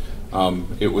 1999.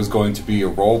 It was going to be a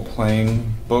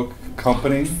role-playing book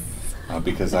company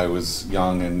because I was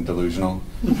young and delusional.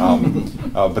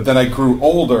 But then I grew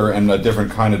older and a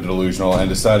different kind of delusional and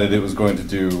decided it was going to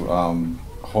do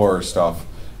horror stuff.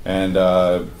 And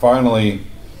finally,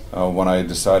 when I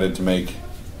decided to make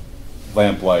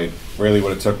Lamplight, really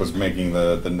what it took was making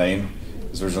the name.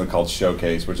 It was originally called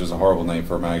Showcase, which is a horrible name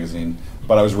for a magazine,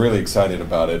 but I was really excited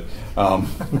about it.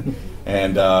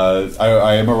 And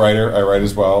I am a writer. I write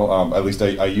as well. At least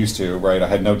I used to, right? I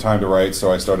had no time to write,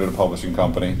 so I started a publishing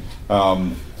company,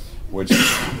 which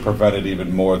prevented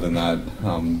even more than that.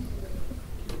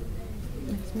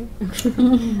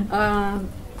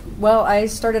 Well, I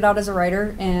started out as a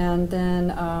writer, and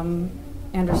then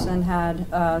Anderson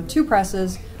had 2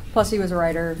 presses, plus he was a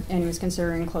writer, and he was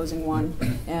considering closing one,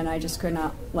 and I just could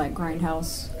not let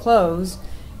Grindhouse close.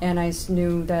 And I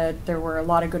knew that there were a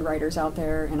lot of good writers out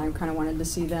there, and I kind of wanted to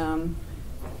see them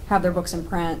have their books in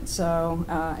print. So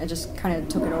I just kind of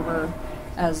took it over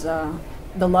as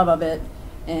the love of it,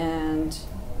 and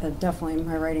definitely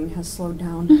my writing has slowed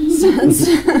down since.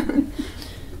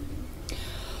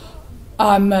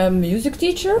 I'm a music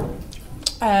teacher,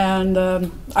 and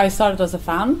I started as a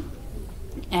fan.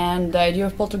 And the idea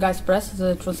of Poltergeist Press,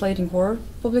 the translating horror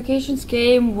publications,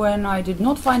 came when I did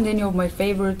not find any of my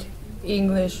favorite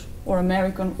English or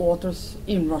American authors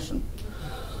in Russian.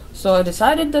 So I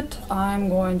decided that I'm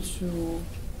going to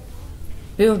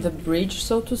build a bridge,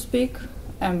 so to speak,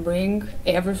 and bring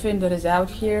everything that is out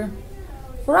here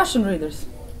for Russian readers.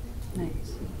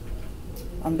 Nice.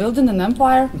 I'm building an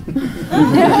empire.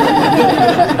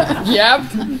 Yep.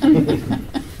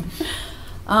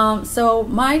 So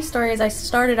my story is I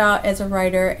started out as a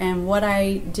writer, and what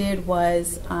I did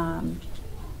was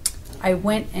I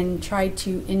went and tried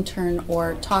to intern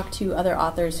or talk to other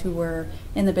authors who were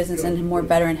in the business and more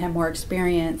better and had more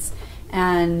experience.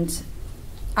 And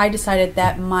I decided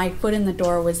that my foot in the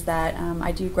door was that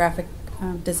I do graphic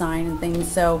design and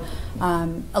things. So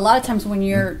a lot of times when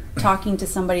you're talking to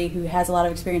somebody who has a lot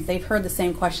of experience, they've heard the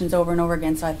same questions over and over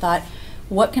again. So I thought,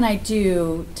 what can I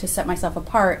do to set myself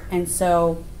apart? And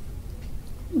so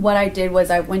what I did was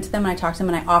I went to them and I talked to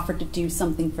them and I offered to do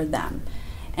something for them.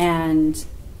 And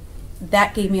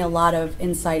that gave me a lot of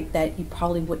insight that you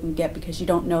probably wouldn't get because you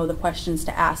don't know the questions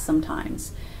to ask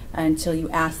sometimes until you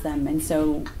ask them. And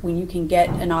so when you can get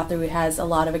an author who has a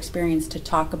lot of experience to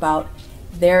talk about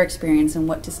their experience and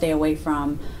what to stay away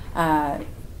from,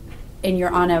 and you're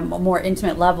on a more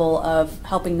intimate level of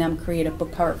helping them create a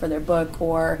book cover for their book,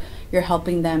 or you're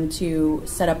helping them to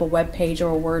set up a web page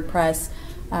or a WordPress.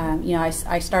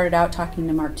 I started out talking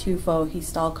to Mark Tufo, he's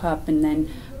Stall Cup, and then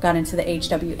got into the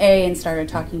HWA and started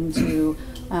talking to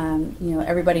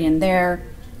everybody in there.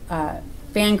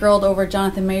 Fangirled over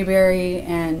Jonathan Mayberry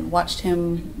and watched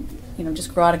him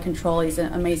just grow out of control. He's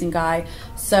an amazing guy.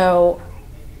 So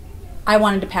I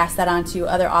wanted to pass that on to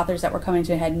other authors that were coming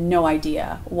to and had no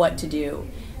idea what to do,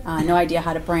 no idea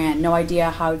how to brand, no idea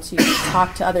how to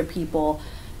talk to other people,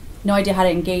 no idea how to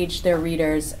engage their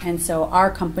readers. And so our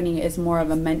company is more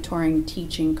of a mentoring,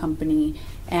 teaching company,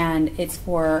 and it's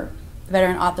for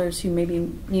veteran authors who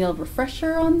maybe need a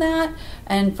refresher on that,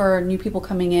 and for new people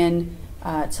coming in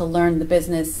to learn the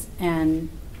business and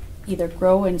either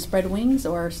grow and spread wings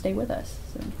or stay with us.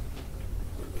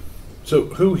 So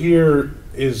who here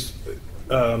is,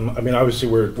 obviously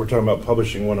we're talking about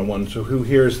publishing 101, so who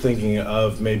here is thinking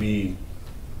of maybe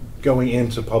going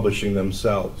into publishing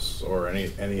themselves or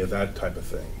any of that type of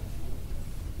thing?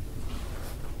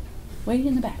 Way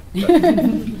in the back.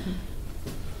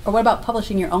 Or what about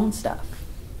publishing your own stuff?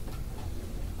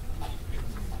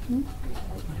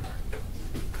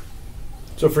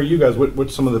 So for you guys,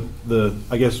 what's some of the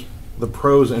I guess the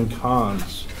pros and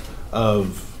cons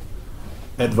of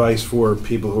advice for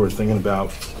people who are thinking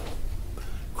about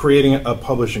creating a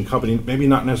publishing company, maybe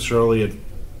not necessarily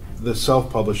the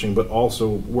self-publishing, but also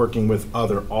working with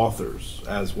other authors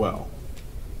as well?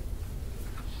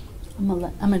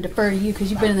 I'm gonna defer to you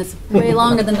because you've been in this way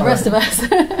longer than the rest of us.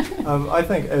 I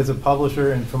think as a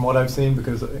publisher, and from what I've seen,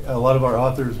 because a lot of our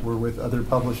authors were with other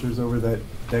publishers over that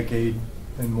decade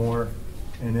and more,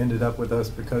 and ended up with us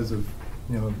because of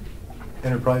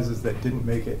enterprises that didn't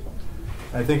make it.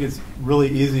 I think it's really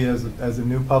easy as a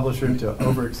new publisher to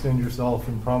overextend yourself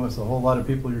and promise a whole lot of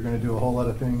people you're going to do a whole lot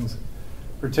of things,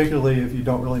 particularly if you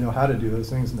don't really know how to do those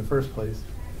things in the first place.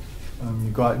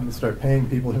 You go out and start paying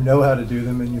people who know how to do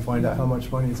them, and you find out how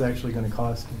much money it's actually going to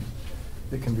cost. And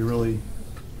it can be really,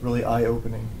 really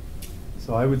eye-opening.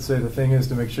 So I would say the thing is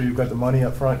to make sure you've got the money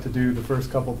up front to do the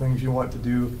first couple things you want to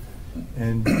do,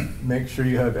 and make sure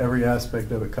you have every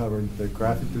aspect of it covered. The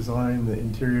graphic design, the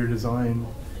interior design,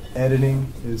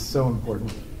 editing is so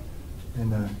important.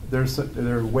 And there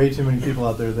are way too many people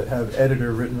out there that have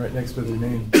editor written right next to their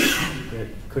name that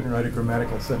couldn't write a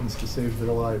grammatical sentence to save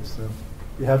their lives. So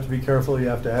you have to be careful. You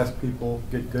have to ask people,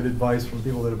 get good advice from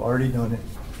people that have already done it,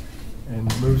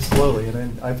 and move slowly.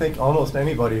 And I think almost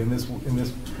anybody in this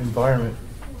environment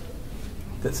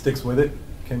that sticks with it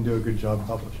can do a good job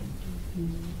publishing.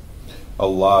 A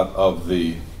lot of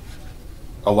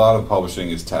publishing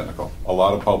is technical. A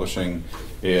lot of publishing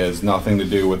is nothing to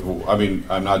do with, I mean,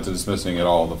 I'm not dismissing at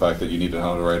all the fact that you need to know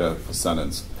how to write a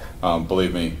sentence.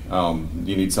 Believe me,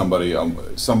 you need somebody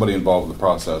involved with the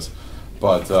process.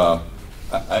 But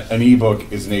an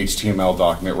ebook is an HTML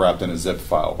document wrapped in a zip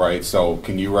file, right? So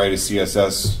can you write a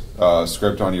CSS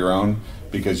script on your own?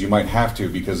 Because you might have to,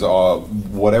 because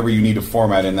whatever you need to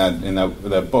format in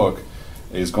that book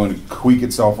is going to tweak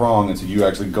itself wrong until you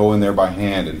actually go in there by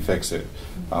hand and fix it.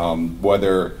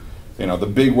 Whether,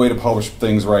 the big way to publish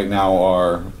things right now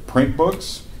are print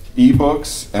books,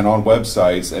 ebooks, and on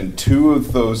websites, and 2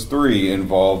 of those 3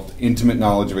 involve intimate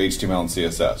knowledge of HTML and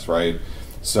CSS, right?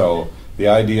 So the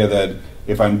idea that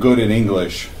if I'm good at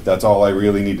English, that's all I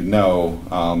really need to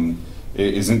know,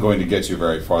 it isn't going to get you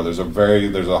very far. There's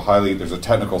a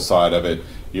technical side of it.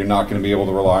 You're not going to be able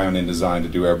to rely on InDesign to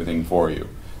do everything for you.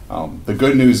 The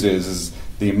good news is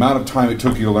the amount of time it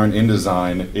took you to learn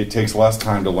InDesign, it takes less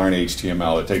time to learn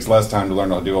HTML. It takes less time to learn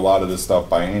how to do a lot of this stuff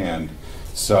by hand.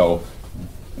 So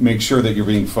make sure that you're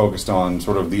being focused on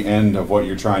sort of the end of what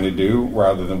you're trying to do,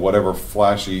 rather than whatever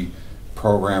flashy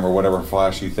program or whatever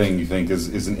flashy thing you think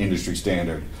is an industry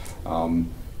standard.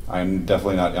 I'm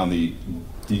definitely not on the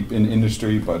deep in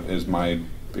industry, but it's my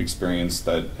experience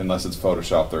that unless it's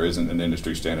Photoshop, there isn't an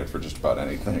industry standard for just about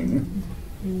anything.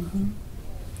 Mm-hmm.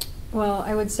 Well,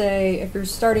 I would say if you're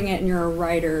starting it and you're a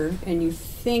writer and you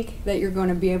think that you're going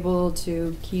to be able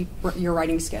to keep your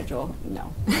writing schedule,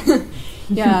 no.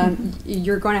 Yeah,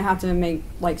 you're going to have to make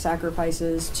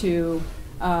sacrifices to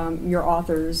your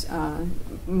authors.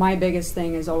 My biggest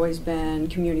thing has always been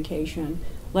communication,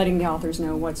 letting the authors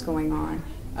know what's going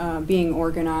on, being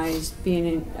organized,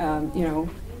 being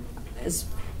as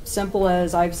simple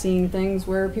as I've seen things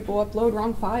where people upload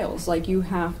wrong files. You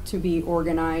have to be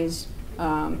organized.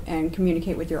 And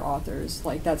communicate with your authors.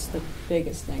 That's the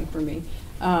biggest thing for me.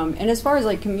 And as far as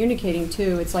communicating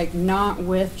too, it's not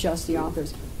with just the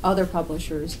authors, other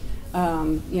publishers.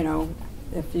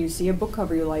 If you see a book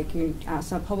cover you like, you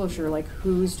ask that publisher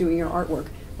who's doing your artwork,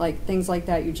 things like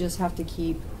that. You just have to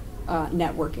keep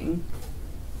networking.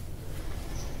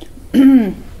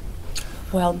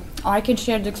 Well, I can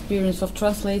share the experience of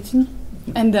translating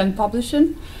and then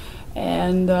publishing,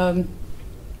 and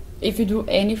if you do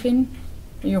anything,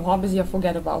 your hobbies, you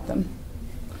forget about them.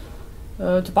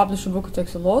 To publish a book, it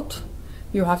takes a lot.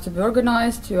 You have to be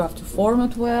organized, you have to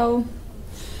format well,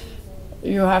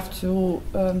 you have to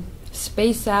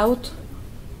space out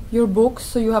your books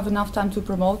so you have enough time to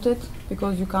promote it,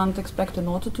 because you can't expect an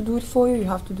author to do it for you, you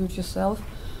have to do it yourself.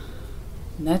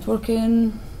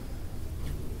 Networking,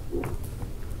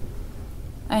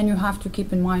 and you have to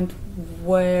keep in mind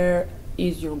where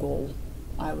is your goal.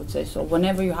 I would say so.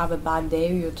 Whenever you have a bad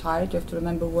day, you're tired, you have to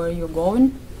remember where you're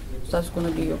going. So that's going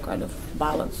to be your kind of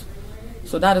balance.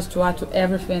 So that is to add to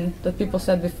everything that people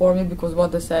said before me, because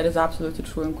what they said is absolutely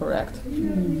true and correct.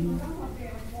 Mm-hmm.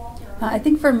 I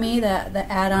think for me,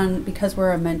 the add-on, because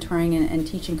we're a mentoring and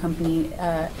teaching company,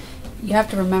 you have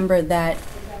to remember that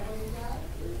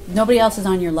nobody else is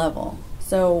on your level.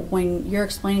 So when you're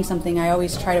explaining something, I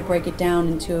always try to break it down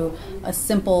into a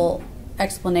simple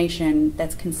explanation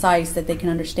that's concise, that they can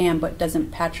understand, but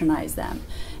doesn't patronize them.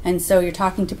 And so you're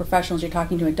talking to professionals, you're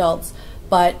talking to adults,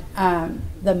 but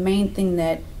the main thing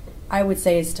that I would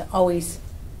say is to always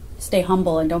stay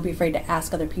humble and don't be afraid to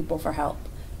ask other people for help.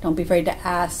 Don't be afraid to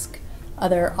ask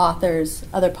other authors,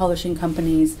 other publishing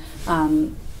companies.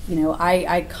 You know,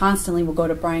 I constantly will go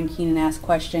to Brian Keene and ask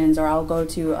questions, or I'll go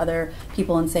to other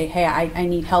people and say, hey, I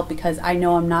need help, because I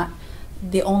know I'm not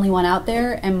the only one out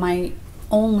there, and my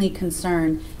only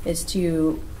concern is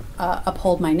to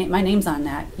uphold my name. My name's on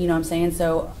that, you know what I'm saying?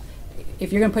 So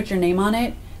if you're going to put your name on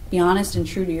it, be honest and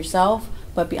true to yourself,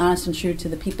 but be honest and true to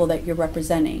the people that you're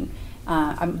representing.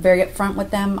 I'm very upfront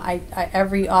with them.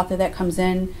 Every author that comes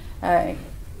in,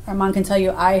 Armand can tell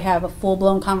you, I have a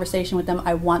full-blown conversation with them.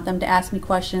 I want them to ask me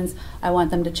questions. I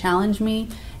want them to challenge me.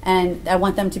 And I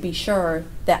want them to be sure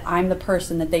that I'm the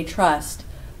person that they trust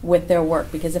with their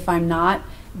work. Because if I'm not,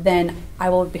 then I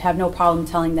will have no problem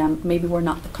telling them, maybe we're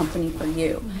not the company for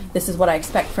you. This is what I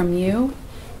expect from you.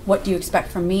 What do you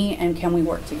expect from me? And can we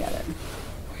work together?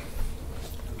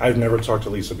 I've never talked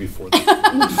to Lisa before.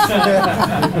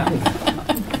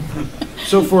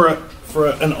 So for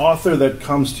an author that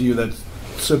comes to you, that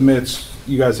submits,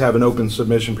 you guys have an open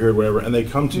submission period, whatever, and they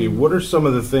come to you, what are some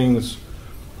of the things,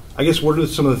 I guess, what are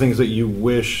some of the things that you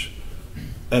wish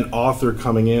an author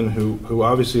coming in who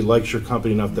obviously likes your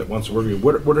company enough that wants to work with you,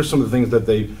 what are some of the things that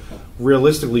they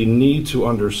realistically need to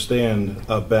understand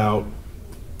about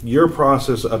your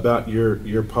process, about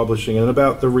your publishing, and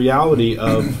about the reality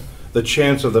of the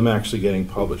chance of them actually getting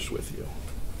published with you?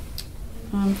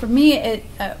 For me,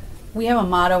 we have a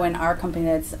motto in our company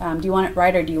that's, do you want it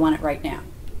right or do you want it right now?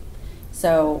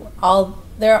 So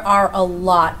there are a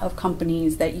lot of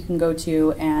companies that you can go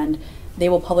to and they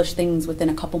will publish things within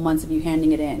a couple months of you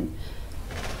handing it in.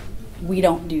 We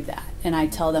don't do that, and I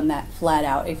tell them that flat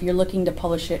out. If you're looking to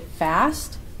publish it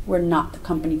fast, we're not the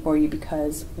company for you,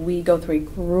 because we go through a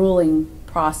grueling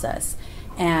process,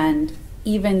 and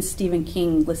even Stephen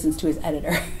King listens to his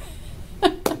editor.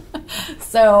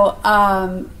 So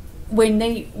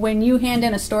when you hand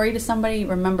in a story to somebody,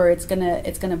 remember it's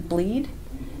gonna bleed.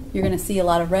 You're gonna see a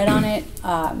lot of red on it,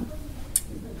 and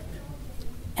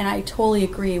I totally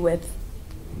agree with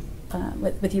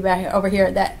you back over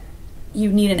here that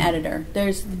you need an editor.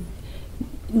 There's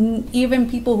even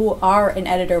people who are an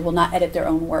editor will not edit their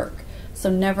own work. So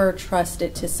never trust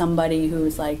it to somebody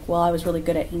who's like, well, I was really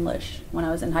good at English when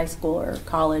I was in high school or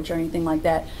college or anything like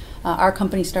that. Our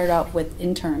company started out with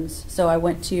interns. So I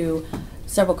went to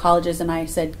several colleges and I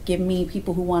said, give me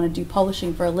people who want to do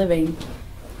publishing for a living,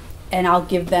 and I'll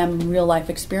give them real life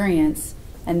experience.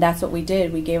 And that's what we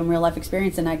did. We gave them real life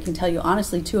experience, and I can tell you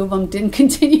honestly, 2 of them didn't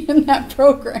continue in that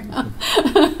program.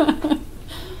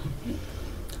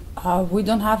 We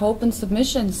don't have open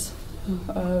submissions.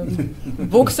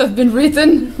 Books have been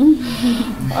written.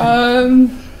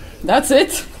 That's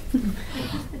it.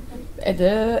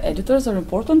 The editors are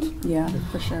important. Yeah,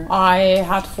 for sure. I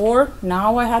had 4,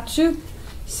 now I had 2.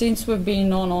 Since we've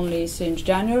been on only since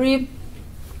January,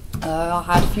 I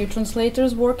had a few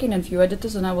translators working and a few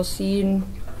editors, and I was seeing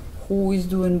who is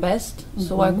doing best,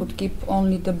 so I could keep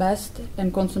only the best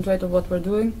and concentrate on what we're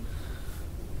doing.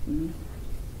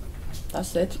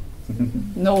 That's it.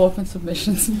 No open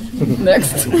submissions.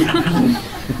 Next.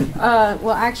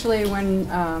 Well, actually,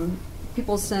 when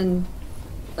people send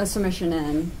a submission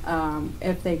in,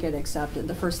 if they get accepted,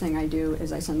 the first thing I do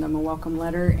is I send them a welcome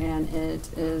letter, and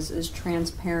it is as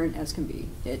transparent as can be.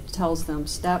 It tells them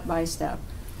step by step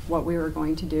what we were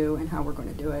going to do and how we're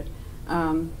going to do it.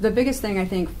 The biggest thing I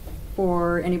think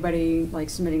for anybody like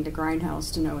submitting to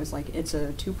Grindhouse to know is like it's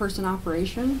a 2-person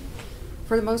operation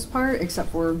for the most part, except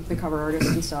for the cover artists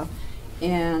and stuff.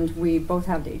 And we both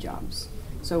have day jobs.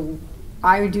 So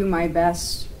I do my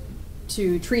best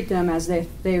to treat them as if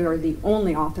they are the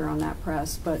only author on that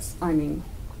press, but I mean,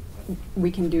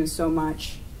 we can do so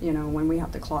much, you know, when we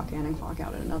have to clock in and clock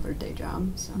out at another day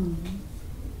job. So.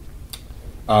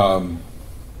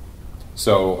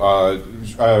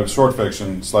 Short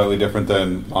fiction, slightly different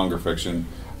than longer fiction.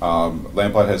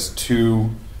 Lamplight has 2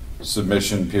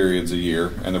 submission periods a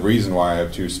year, and the reason why I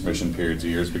have 2 submission periods a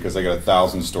year is because I get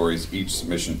 1,000 stories each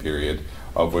submission period,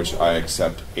 of which I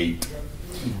accept 8.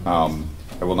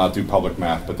 I will not do public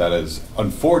math, but that is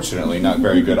unfortunately not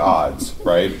very good odds,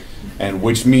 right? And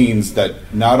which means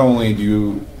that not only do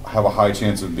you have a high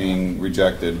chance of being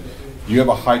rejected, you have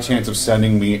a high chance of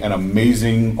sending me an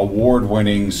amazing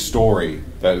award-winning story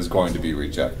that is going to be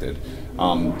rejected.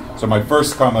 So my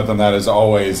first comment on that is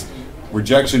always,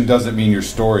 rejection doesn't mean your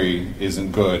story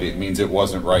isn't good. It means it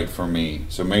wasn't right for me.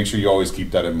 So make sure you always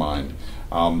keep that in mind.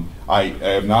 I'm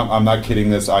not kidding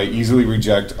this. I easily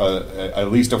reject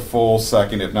at least a full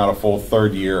second, if not a full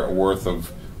third year worth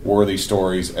of worthy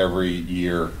stories every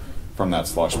year from that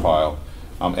slush pile.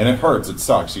 And it hurts. It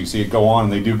sucks. You see it go on,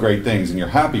 and they do great things, and you're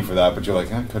happy for that, but you're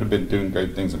like, I could have been doing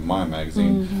great things in my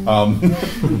magazine.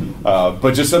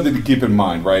 But just something to keep in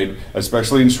mind, right?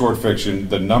 Especially in short fiction,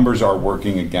 the numbers are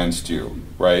working against you,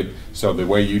 right? So the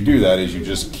way you do that is you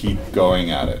just keep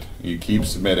going at it. You keep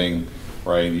submitting,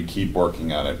 right? And you keep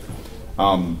working at it.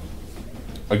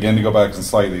 Again, to go back to the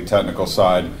slightly technical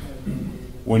side,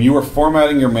 when you are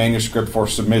formatting your manuscript for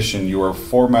submission, you are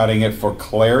formatting it for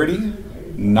clarity,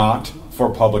 not for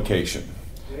publication.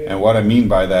 And what I mean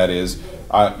by that is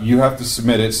you have to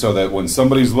submit it so that when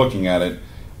somebody's looking at it,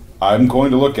 I'm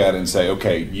going to look at it and say,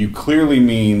 okay, you clearly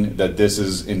mean that this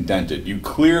is indented. You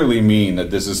clearly mean that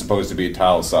this is supposed to be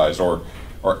italicized or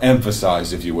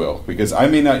emphasized, if you will, because I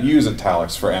may not use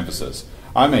italics for emphasis.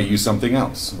 I may use something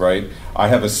else, right? I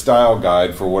have a style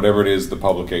guide for whatever it is the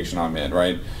publication I'm in,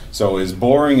 right? So as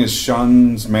boring as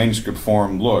Shun's manuscript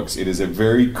form looks, it is a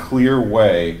very clear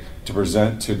way to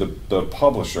present to the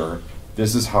publisher,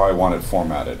 this is how I want it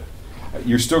formatted.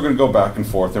 You're still going to go back and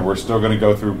forth, and we're still going to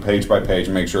go through page by page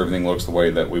and make sure everything looks the way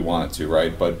that we want it to,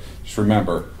 right? But just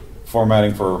remember,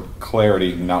 formatting for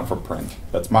clarity, not for print.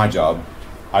 That's my job.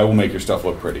 I will make your stuff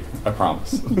look pretty. I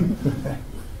promise.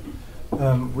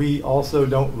 We also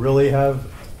don't really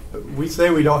have, we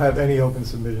say we don't have any open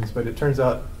submissions, but it turns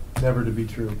out never to be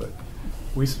true. But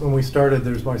when we started,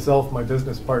 there's myself, my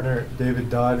business partner, David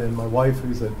Dodd, and my wife,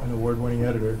 who's an award-winning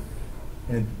editor.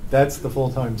 And that's the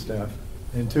full-time staff.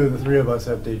 And two of the three of us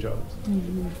have day jobs.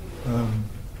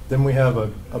 Then we have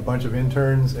a bunch of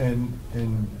interns and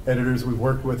editors we've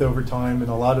worked with over time,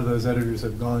 and a lot of those editors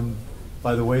have gone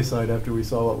by the wayside after we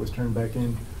saw what was turned back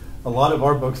in. A lot of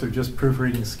our books are just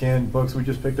proofreading scanned books. We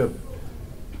just picked up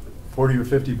 40 or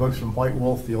 50 books from White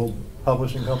Wolf, the old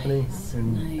publishing company,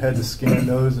 and had to scan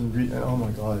those and read. Oh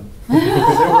my God,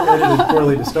 because they were edited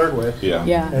poorly to start with.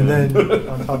 Yeah. And then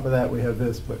on top of that, we have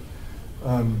this. But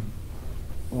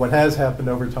what has happened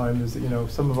over time is that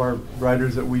some of our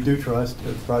writers that we do trust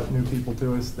have brought new people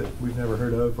to us that we've never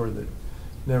heard of or that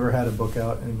never had a book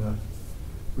out, and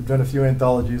we've done a few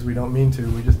anthologies. We don't mean to.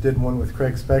 We just did one with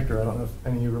Craig Spector. I don't know if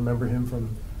any of you remember him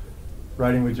from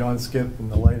writing with John Skip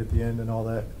and The Light at the End and all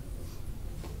that.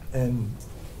 And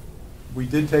we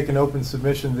did take an open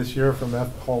submission this year from F.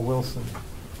 Paul Wilson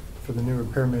for the new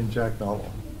Repairman Jack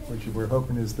novel, which we're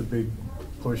hoping is the big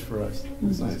push for us.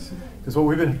 Nice. Because what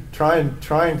we've been trying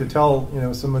to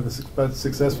tell some of the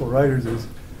successful writers is,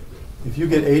 if you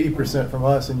get 80% from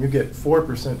us and you get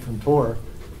 4% from Tor,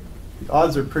 the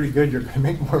odds are pretty good you're going to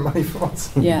make more money from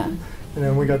us. Yeah.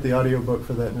 And we got the audiobook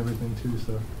for that and everything too.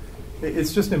 So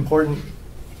it's just important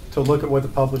to look at what the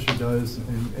publisher does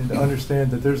and to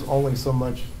understand that there's only so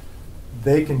much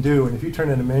they can do. And if you turn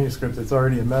in a manuscript that's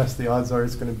already a mess, the odds are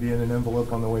it's going to be in an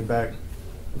envelope on the way back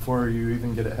before you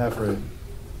even get it half read.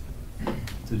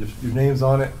 So just your name's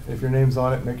on it. If your name's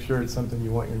on it, make sure it's something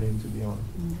you want your name to be on.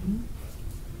 Mm-hmm.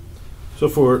 So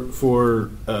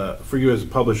for you as a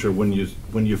publisher, when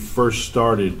you first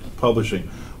started publishing,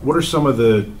 what are some of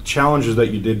the challenges that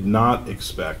you did not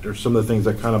expect, or some of the things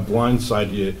that kind of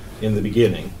blindsided you in the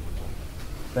beginning?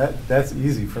 That's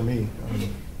easy for me.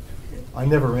 I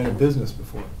never ran a business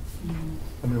before.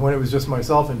 I mean, when it was just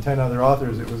myself and 10 other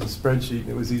authors, it was a spreadsheet and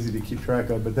it was easy to keep track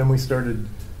of. But then we started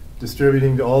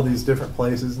distributing to all these different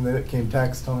places, and then it came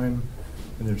tax time,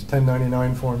 and there's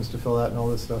 1099 forms to fill out and all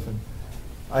this stuff. And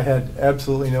I had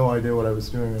absolutely no idea what I was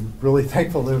doing. I'm really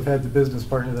thankful to have had the business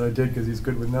partner that I did, because he's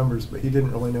good with numbers, but he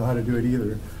didn't really know how to do it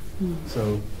either.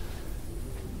 So,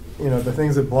 the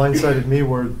things that blindsided me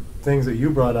were things that you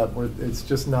brought up, where it's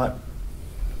just not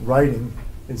writing.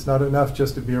 It's not enough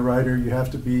just to be a writer. You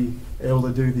have to be able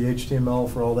to do the HTML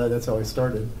for all that. That's how I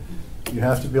started. You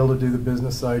have to be able to do the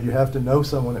business side. You have to know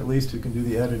someone at least who can do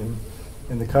the editing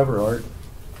and the cover art.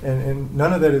 And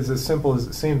none of that is as simple as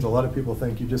it seems. A lot of people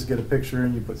think you just get a picture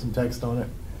and you put some text on it.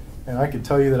 And I can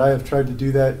tell you that I have tried to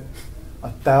do that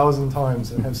 1,000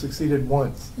 times and have succeeded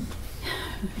once.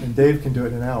 And Dave can do it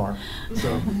in an hour.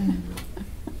 So,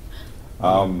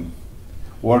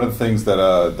 one of the things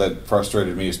that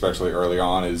frustrated me, especially early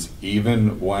on, is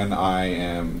even when I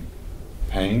am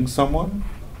paying someone,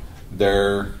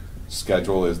 their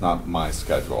schedule is not my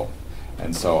schedule.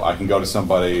 And so I can go to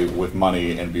somebody with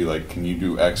money and be like, can you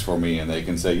do X for me? And they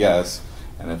can say yes.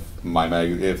 And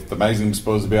if the magazine's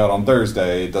supposed to be out on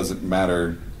Thursday, it doesn't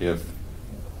matter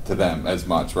to them as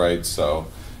much, right? So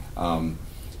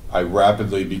I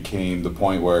rapidly became the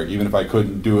point where even if I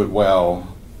couldn't do it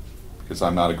well, because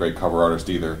I'm not a great cover artist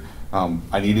either,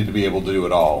 I needed to be able to do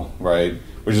it all, right?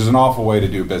 Which is an awful way to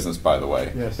do business, by the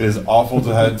way. Yes. It is awful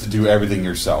to have to do everything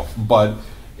yourself, but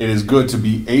it is good to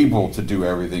be able to do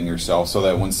everything yourself so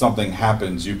that when something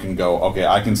happens, you can go, okay,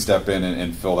 I can step in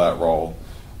and fill that role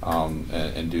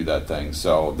and do that thing.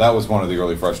 So that was one of the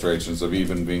early frustrations of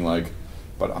even being like,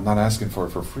 but I'm not asking for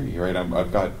it for free, right?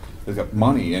 I've got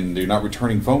money and you're not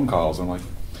returning phone calls. I'm like,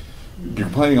 you're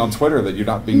complaining on Twitter that you're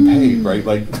not being paid, right?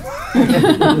 Like,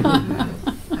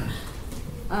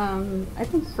 I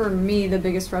think for me the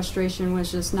biggest frustration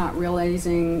was just not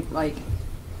realizing like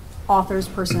authors'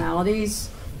 personalities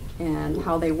and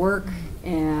how they work,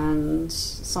 and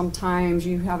sometimes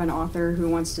you have an author who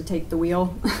wants to take the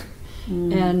wheel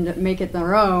and make it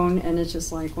their own, and it's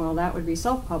just like, well, that would be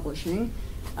self-publishing.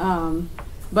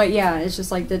 But yeah, it's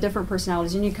just like the different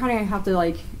personalities, and you kind of have to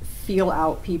like feel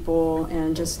out people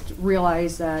and just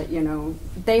realize that, you know,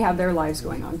 they have their lives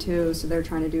going on too, so they're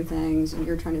trying to do things and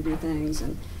you're trying to do things,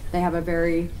 and they have a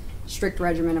very strict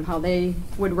regimen of how they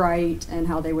would write and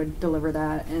how they would deliver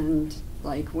that. And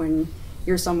like when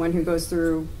you're someone who goes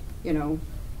through, you know,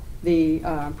 the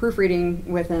proofreading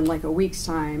within like a week's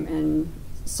time, and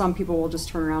some people will just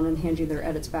turn around and hand you their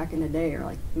edits back in a day, or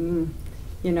like,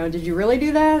 you know, did you really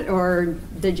do that, or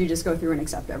did you just go through and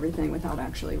accept everything without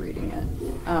actually reading it?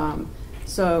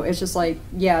 So it's just like,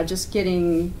 yeah, just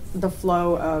getting the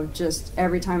flow of just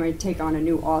every time I take on a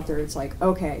new author, it's like,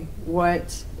 okay,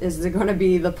 what is going to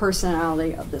be the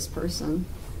personality of this person?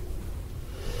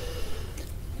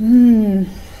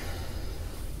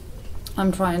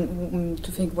 I'm trying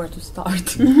to think where to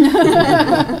start.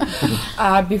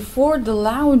 Before the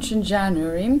launch in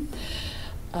January,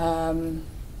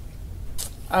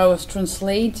 I was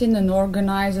translating and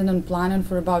organizing and planning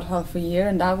for about half a year,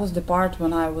 and that was the part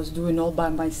when I was doing all by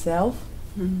myself.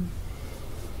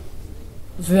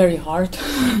 Very hard.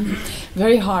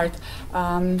 Very hard.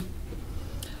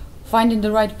 Finding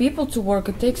the right people to work,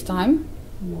 it takes time,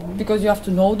 because you have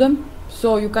to know them.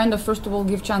 So you kind of first of all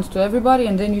give chance to everybody,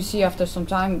 and then you see after some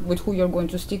time with who you're going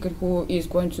to stick and who is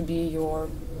going to be your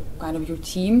kind of your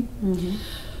team.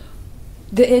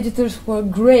 The editors were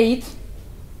great,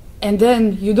 and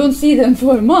then you don't see them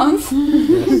for a month.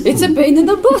 It's a pain in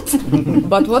the butt.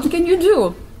 But what can you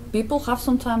do? People have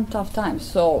sometimes tough times,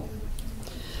 so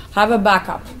have a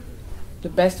backup. The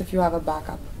best if you have a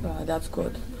backup. That's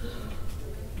good.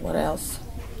 What else?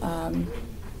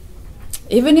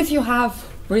 Even if you have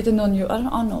written on you, I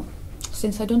don't know,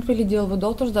 since I don't really deal with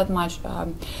authors that much,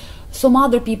 some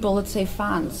other people, let's say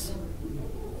fans,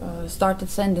 started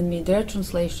sending me their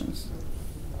translations.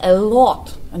 A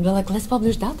lot. And they're like, let's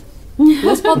publish that.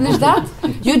 Let's publish that.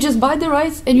 You just buy the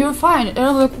rights and you're fine. And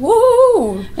I'm like,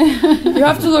 whoa! You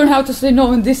have to learn how to say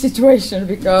no in this situation,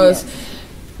 because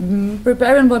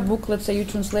preparing one book, let's say you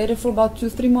translate it for about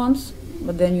 2-3 months,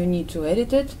 but then you need to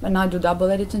edit it, and I do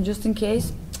double editing just in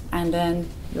case, and then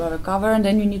you have a cover, and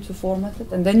then you need to format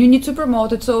it, and then you need to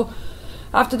promote it. So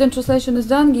after the translation is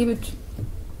done, give it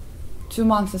 2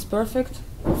 months is perfect.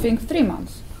 I think 3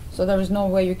 months. So there is no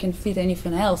way you can fit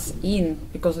anything else in,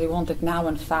 because they want it now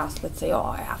and fast. Let's say, oh,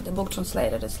 I have the book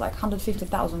translated. It's like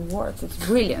 150,000 words. It's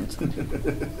brilliant.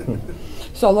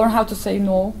 So learn how to say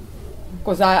no,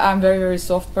 because I'm very, very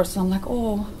soft person. I'm like,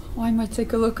 oh, I might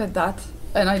take a look at that.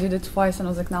 And I did it twice, and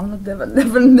I was like, no, I'm not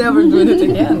never doing it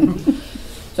again. So you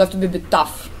have to be a bit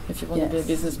tough if you want to be a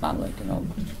businessman, like, you know,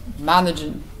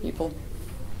 managing people.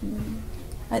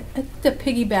 To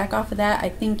piggyback off of that, I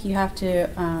think you have to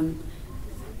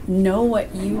know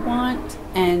what you want,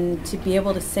 and to be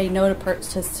able to say no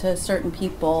to certain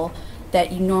people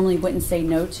that you normally wouldn't say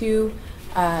no to.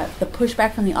 The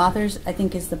pushback from the authors, I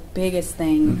think, is the biggest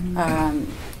thing.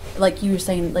 Like you were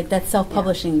saying, like that's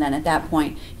self-publishing. Then at that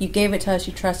point, you gave it to us,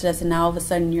 you trusted us, and now all of a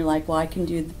sudden you're like, well, I can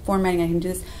do the formatting, I can do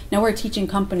this. Now we're a teaching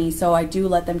company, so I do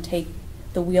let them take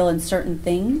the wheel in certain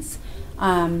things.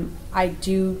 I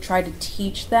do try to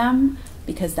teach them,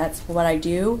 because that's what I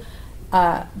do.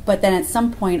 But then at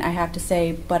some point I have to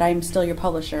say, but I'm still your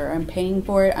publisher. I'm paying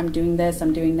for it. I'm doing this.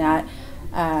 I'm doing that.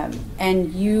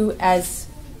 And you, as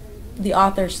the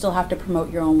author, still have to promote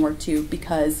your own work too,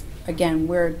 because again,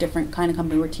 we're a different kind of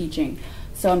company. We're teaching.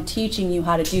 So I'm teaching you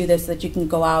how to do this so that you can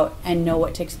go out and know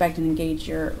what to expect and engage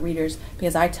your readers,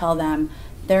 because I tell them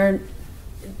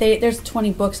there's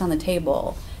 20 books on the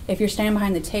table. If you're standing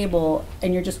behind the table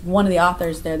and you're just one of the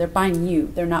authors there, they're buying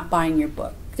you. They're not buying your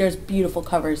book. There's beautiful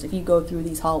covers if you go through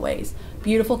these hallways.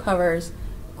 Beautiful covers,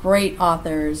 great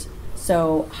authors.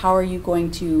 So how are you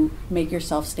going to make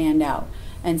yourself stand out?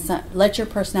 And so, let your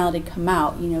personality come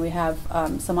out. You know, we have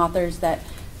some authors that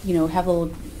have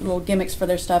little gimmicks for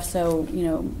their stuff. So,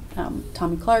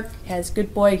 Tommy Clark has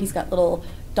Good Boy. He's got little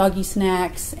doggy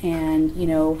snacks, and,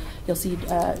 you'll see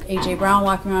A.J. Brown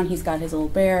walking around. He's got his little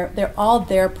bear. They're all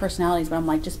their personalities, but I'm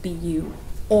like, just be you,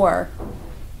 or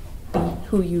be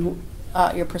who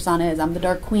your persona is. I'm the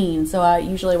Dark Queen, so I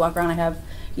usually walk around, I have,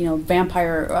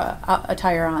 vampire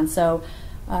attire on. So,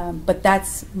 but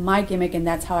that's my gimmick, and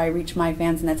that's how I reach my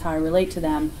fans, and that's how I relate to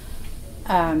them.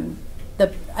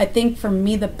 I think for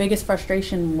me, the biggest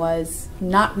frustration was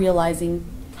not realizing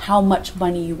how much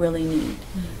money you really need.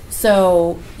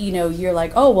 So, you're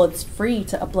like, oh, well, it's free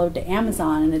to upload to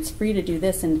Amazon, and it's free to do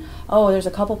this, and oh, there's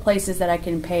a couple places that I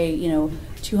can pay,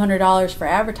 $200 for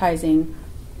advertising,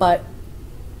 but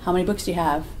how many books do you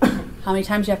have? How many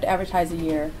times do you have to advertise a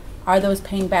year? Are those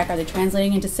paying back? Are they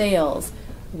translating into sales?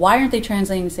 Why aren't they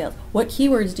translating to sales? What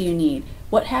keywords do you need?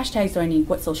 What hashtags do I need?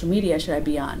 What social media should I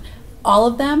be on? All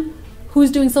of them?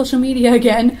 Who's doing social media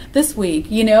again this week?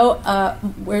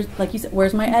 Where's, like you said,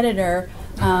 where's my editor?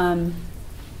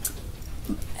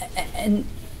 And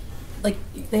like,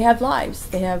 they have lives,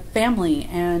 they have family,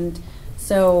 and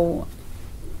so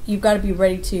you've got to be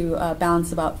ready to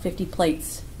balance about 50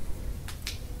 plates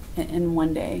in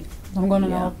one day. I'm gonna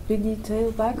know piggy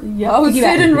tailback. Yeah, I would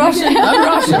say it in Russian. I'm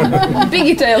Russian.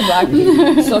 Piggy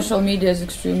tailback. Social media is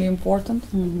extremely important.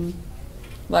 Mm-hmm.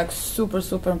 Like super,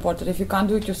 super important. If you can't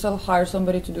do it yourself, hire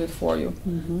somebody to do it for you.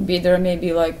 Mm-hmm. Be there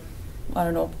maybe like, I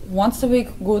don't know, once a week,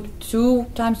 good. 2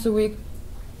 times a week,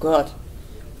 good.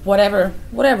 Whatever.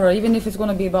 Even if it's going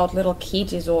to be about little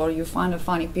kitties, or you find a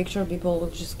funny picture, people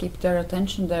will just keep their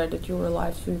attention there that you were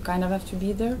alive. So you kind of have to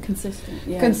be there.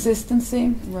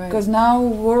 Consistency. Right. Because now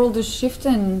world is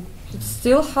shifting. It's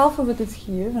still half of it is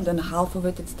here, and then half of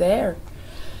it is there.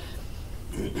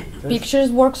 Pictures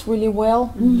works really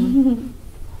well. Mm-hmm.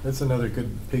 That's another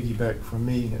good piggyback from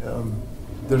me.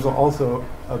 There's also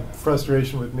a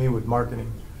frustration with me with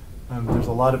marketing. There's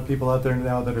a lot of people out there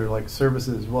now that are like,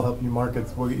 services will help you market.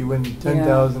 We'll get you in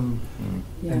 10,000,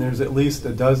 and there's at least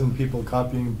a dozen people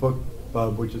copying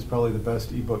BookBub, which is probably the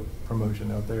best ebook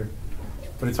promotion out there.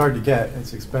 But it's hard to get,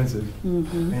 it's expensive,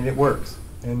 and it works.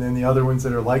 And then the other ones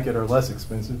that are like it are less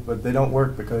expensive, but they don't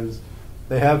work because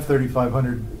they have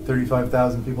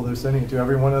 35,000 people they're sending it to.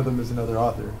 Every one of them is another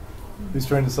author who's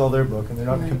trying to sell their book, and they're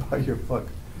not going to buy your book.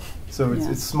 So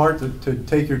it's smart to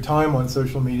take your time on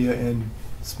social media and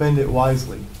spend it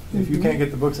wisely. If you can't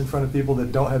get the books in front of people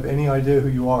that don't have any idea who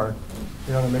you are,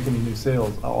 you're not going to make any new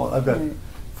sales. I've got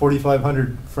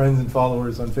 4,500 friends and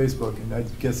followers on Facebook, and I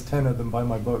guess 10 of them buy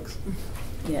my books.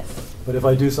 Yes. But if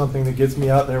I do something that gets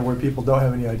me out there where people don't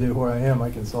have any idea who I am,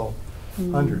 I can sell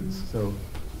hundreds. So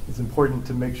it's important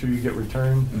to make sure you get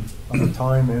return on the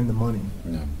time and the money.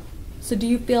 Yeah. So do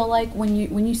you feel like when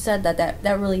you said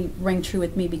that really rang true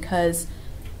with me, because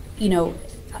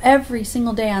every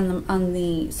single day on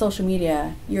the social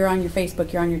media, you're on your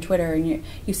Facebook, you're on your Twitter, and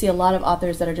you see a lot of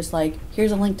authors that are just like,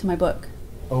 here's a link to my book.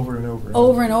 Over and over.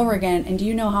 Over and over again. And do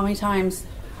you know how many times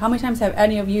have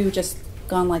any of you just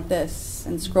gone like this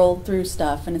and scrolled through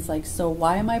stuff, and it's like, so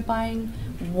why am I buying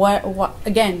what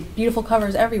again, beautiful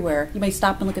covers everywhere. You may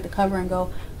stop and look at the cover and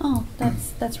go, oh,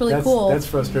 that's really cool. That's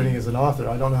frustrating as an author.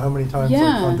 I don't know how many times, like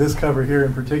on this cover here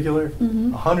in particular,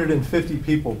 150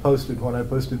 people posted when I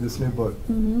posted this new book.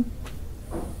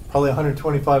 Probably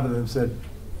 125 of them said,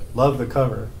 love the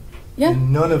cover. Yeah.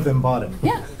 And none of them bought it.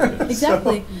 Yeah,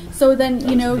 exactly. So then,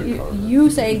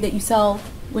 you say that you sell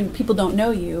when people don't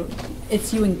know you.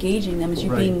 It's you engaging them. It's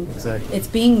you it's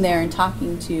being there and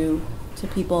talking to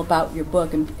people about your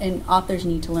book, and authors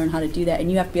need to learn how to do that,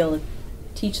 and you have to be able to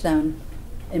teach them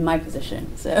in my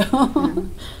position. So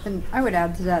And I would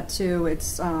add to that too,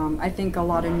 it's I think a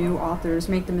lot of new authors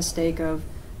make the mistake of,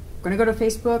 I'm going to go to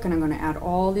Facebook and I'm going to add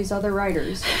all these other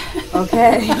writers.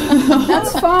 Okay,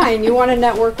 that's fine. You want to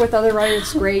network with other writers,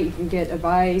 it's great. You can get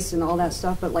advice and all that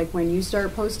stuff. But like when you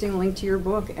start posting a link to your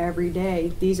book every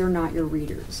day, these are not your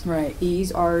readers. Right.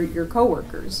 These are your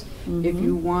coworkers. If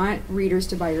you want readers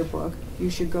to buy your book,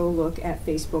 you should go look at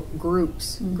Facebook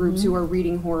groups, groups who are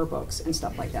reading horror books and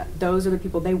stuff like that. Those are the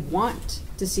people, they want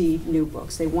to see new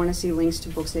books. They want to see links to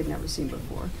books they've never seen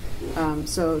before.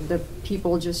 So the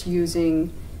people just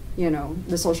using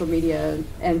the social media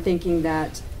and thinking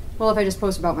that, well, if I just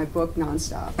post about my book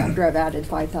nonstop, after I've added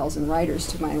 5,000 writers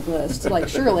to my list, like,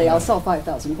 surely I'll sell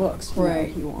 5,000 books.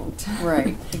 Right. No, you won't.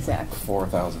 Right, exactly.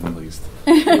 4,000 at least.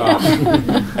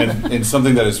 And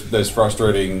something that is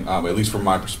frustrating, at least from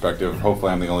my perspective,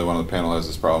 hopefully I'm the only one on the panel who has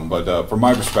this problem, but from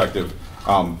my perspective,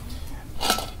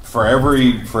 for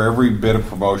every bit of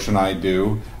promotion I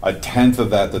do, a tenth of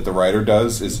that the writer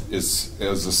does is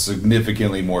a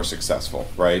significantly more successful,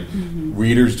 right? Mm-hmm.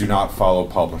 Readers do not follow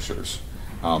publishers.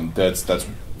 That's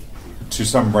to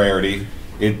some rarity.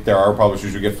 There are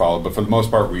publishers who get followed, but for the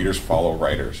most part, readers follow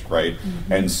writers, right?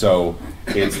 Mm-hmm. And so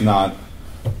it's not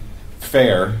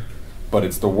fair, but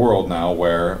it's the world now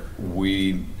where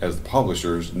we, as the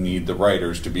publishers, need the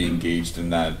writers to be engaged in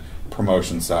that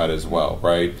promotion side as well,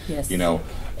 right? Yes. You know,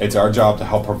 it's our job to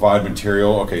help provide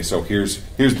material. Okay, so here's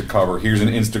the cover, here's an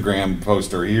Instagram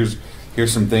poster, here's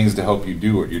some things to help you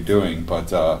do what you're doing.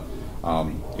 But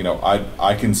you know,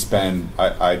 I spent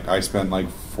like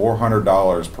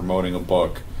 $400 promoting a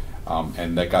book,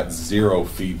 and that got zero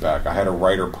feedback. I had a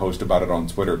writer post about it on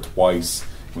Twitter twice.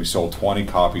 We sold 20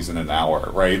 copies in an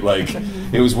hour, right? Like,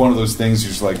 it was one of those things.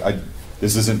 You're just like,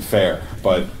 this isn't fair,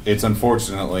 but it's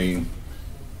unfortunately.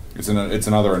 It's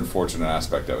another unfortunate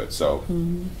aspect of it. So,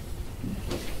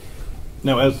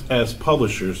 now as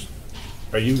publishers,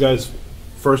 are you guys,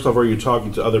 first off, are you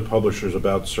talking to other publishers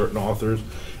about certain authors,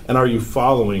 and are you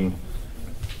following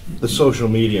the social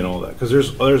media and all that? Because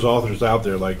there's authors out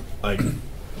there like I'm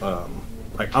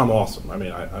awesome. I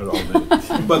mean, I'll admit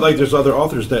it. But like there's other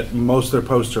authors that most of their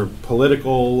posts are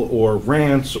political or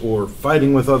rants or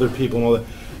fighting with other people and all that,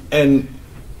 and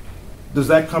does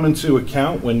that come into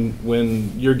account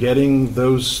when you're getting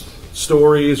those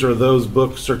stories or those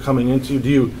books are coming into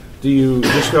you? Do you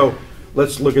just go,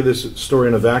 let's look at this story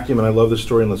in a vacuum and I love this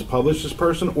story and let's publish this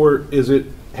person? Or is it,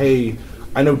 hey,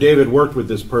 I know David worked with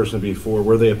this person before,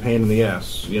 were they a pain in the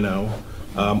ass, you know?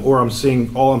 Or I'm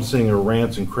seeing are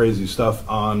rants and crazy stuff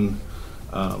on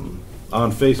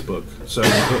Facebook, so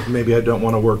maybe I don't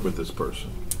want to work with this person.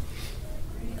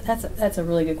 That's a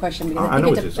really good question. Because I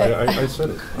know it is. I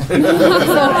said it. So,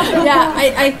 yeah,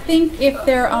 I think if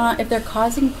they're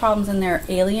causing problems and they're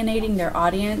alienating their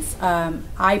audience,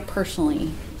 I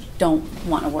personally don't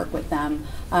want to work with them.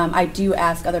 I do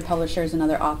ask other publishers and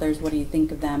other authors, what do you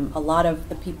think of them? A lot of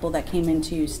the people that came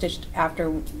into Stitched after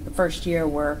the first year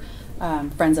were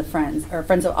friends of authors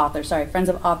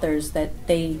that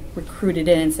they recruited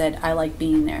in and said, I like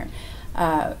being there.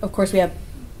 Of course,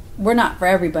 we're not for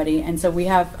everybody, and so we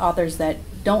have authors that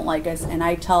don't like us, and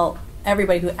I tell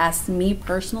everybody who asks me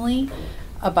personally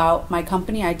about my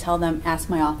company, I tell them, ask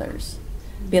my authors.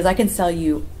 Because I can sell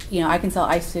you, I can sell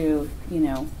ice to,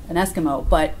 an Eskimo,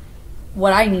 but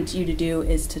what I need you to do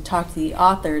is to talk to the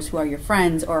authors who are your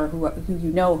friends or who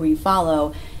who you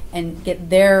follow, and get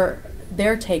their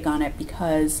take on it,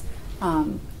 because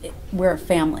we're a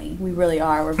family. We really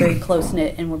are. We're very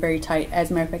close-knit, and we're very tight.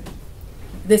 As a matter of fact,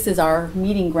 this is our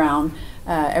meeting ground.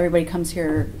 Everybody comes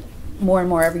here more and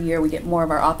more every year. We get more of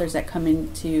our authors that come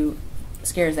into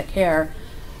Scares That Care.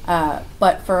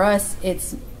 But for us,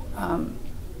 it's,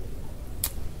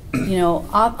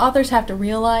 authors have to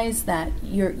realize that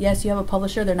yes, you have a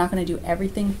publisher. They're not going to do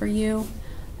everything for you.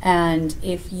 And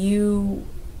if you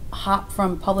hop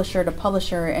from publisher to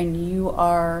publisher and you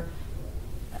are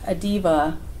a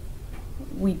diva,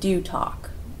 we do talk.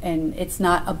 And it's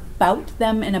not about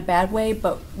them in a bad way,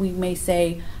 but we may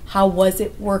say, how was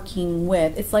it working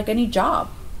with? It's like any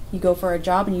job. You go for a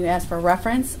job and you ask for a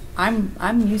reference.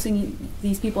 I'm using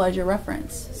these people as your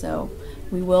reference. So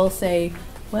we will say,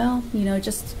 well,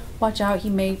 just watch out. He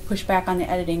may push back on the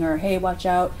editing, or hey, watch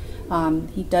out.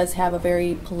 He does have a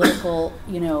very political,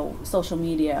 social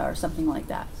media or something like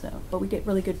that. So, but we get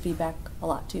really good feedback a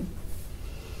lot too.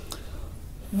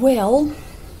 Well,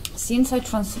 since I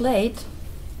translate,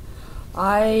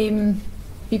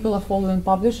 people are following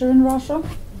publisher in Russia.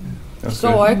 That's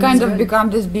so good. I kind of become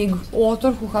this big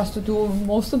author who has to do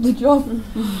most of the job.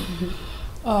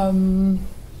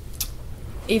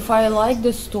 If I like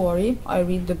the story, I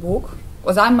read the book.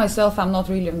 Because I'm not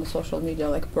really on the social media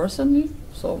personally.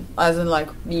 So as in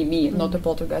me, not the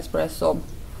Poltergeist Press. So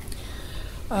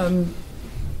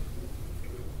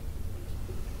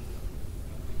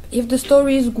if the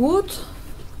story is good,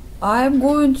 I'm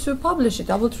going to publish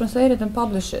it. I will translate it and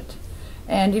publish it.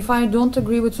 And if I don't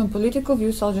agree with some political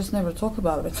views, I'll just never talk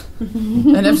about it.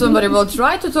 And if somebody will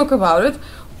try to talk about it,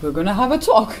 we're going to have a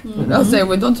talk. Mm-hmm. I'll say,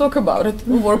 we don't talk about it.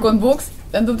 We work on books.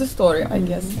 End of the story, I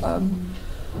guess.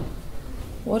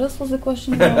 What else was the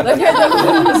question about?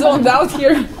 I zoned out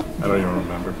here. I don't even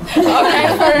remember. Okay,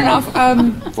 fair enough.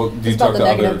 Well, do you It's talk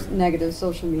about to the other... negative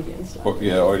social media and stuff. Well,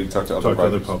 yeah, already talked to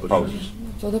other publishers.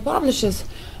 So the publishers...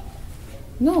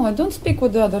 No, I don't speak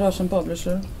with the other Russian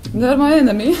publisher. They're my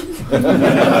enemy.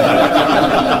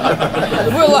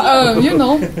 Well,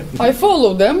 I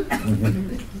follow them,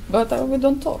 but we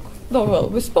don't talk. No, well,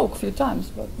 we spoke a few times,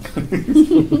 but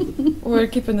we're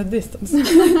keeping a distance.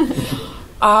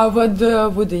 With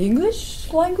the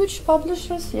English language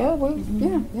publishers, yeah,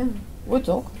 we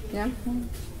talk. Yeah.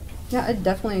 Yeah, I'd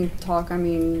definitely talk. I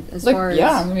mean, as Like, far as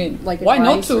yeah, I mean, like why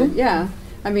not advice to? Yeah,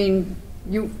 I mean,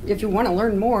 if you want to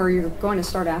learn more, you're going to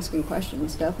start asking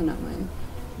questions, definitely.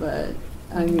 But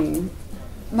I mean,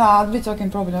 no, I'll be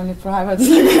talking probably only private.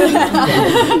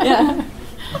 Yeah.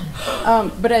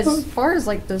 But as far as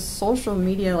like the social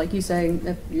media, like you say,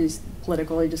 if you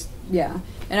politically, just and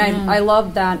I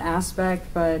love that aspect.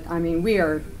 But I mean,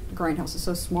 Grindhouse is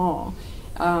so small.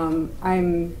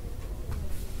 I'm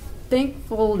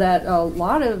thankful that a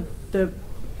lot of the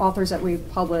authors that we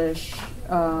publish,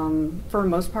 for the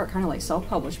most part, kind of like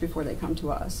self-publish before they come to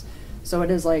us. So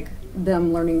it is like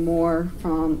them learning more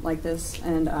from like this,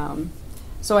 and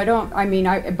so I don't. I mean,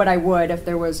 but I would if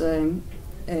there was a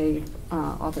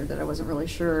author that I wasn't really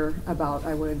sure about.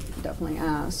 I would definitely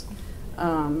ask.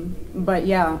 But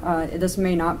yeah, this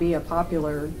may not be a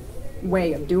popular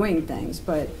way of doing things,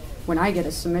 but when I get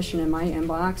a submission in my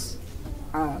inbox,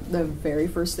 the very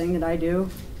first thing that I do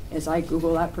is I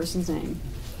Google that person's name,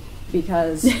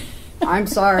 because I'm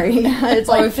sorry, it's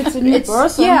like if it's a new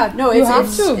person,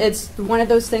 it's one of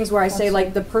those things where I say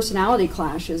like the personality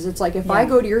clashes. It's like if I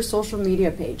go to your social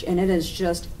media page and it is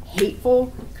just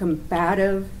hateful,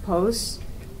 combative posts,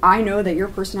 I know that your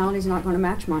personality is not going to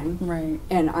match mine, right?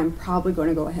 And I'm probably going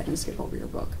to go ahead and skip over your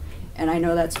book. And I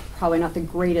know that's probably not the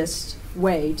greatest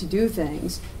way to do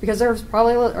things, because there's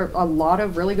probably a lot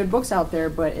of really good books out there,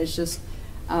 but it's just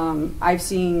I've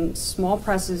seen small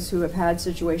presses who have had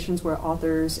situations where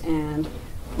authors and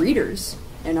readers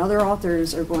and other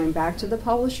authors are going back to the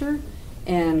publisher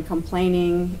and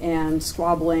complaining and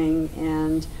squabbling.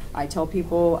 And I tell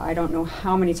people, I don't know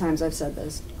how many times I've said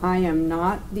this, I am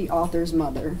not the author's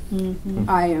mother. Mm-hmm.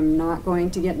 I am not going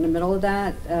to get in the middle of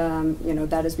that.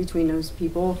 That is between those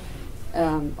people.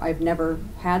 I've never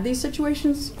had these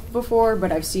situations before,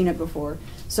 but I've seen it before.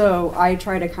 So I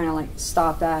try to kind of like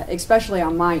stop that, especially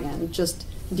on my end, just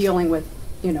dealing with,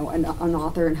 an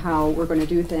author and how we're going to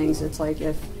do things. It's like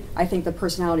if I think the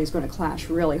personality is going to clash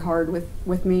really hard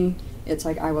with me, it's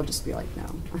like I will just be like,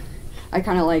 no. I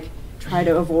kind of like try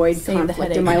to avoid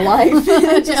conflict in my life.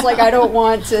 Just like I don't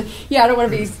want to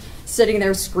be sitting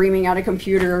there screaming at a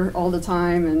computer all the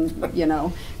time, and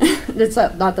it's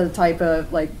not the type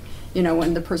of like,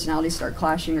 when the personalities start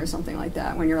clashing or something like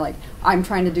that, when you're like, I'm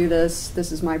trying to do this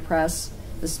is my press,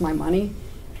 this is my money,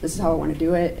 this is how I want to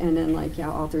do it, and then like,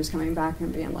 authors coming back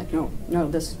and being like, no,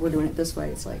 we're doing it this way.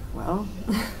 It's like, well,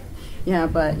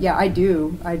 but I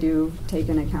do take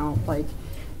into account, like,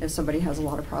 if somebody has a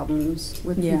lot of problems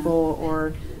with people,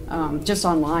 or just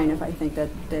online, if I think that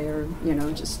they're,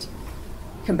 just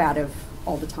combative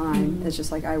all the time, it's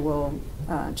just like I will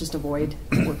just avoid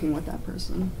working with that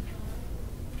person.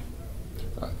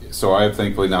 So I have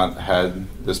thankfully not had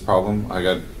this problem. I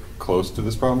got close to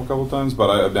this problem a couple of times, but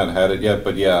I've not had it yet.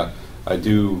 But yeah,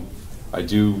 I'm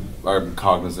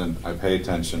cognizant, I pay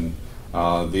attention.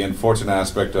 The unfortunate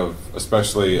aspect of,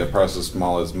 especially a press as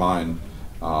small as mine,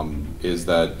 is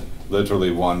that literally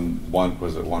one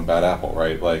bad apple,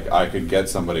 right? Like I could get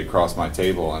somebody across my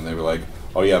table and they were like,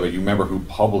 oh yeah, but you remember who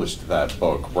published that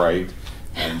book, right?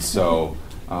 And so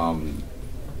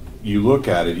you look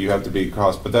at it, you have to be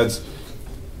across, but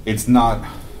it's not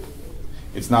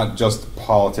just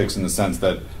politics in the sense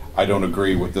that I don't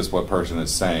agree with what person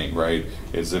is saying, right?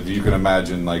 It's, if you can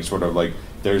imagine, like, sort of like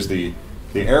there's the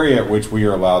area at which we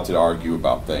are allowed to argue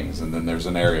about things, and then there's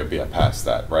an area past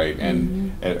that, right?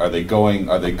 And are they going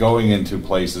into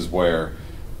places where,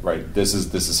 right, this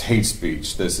is hate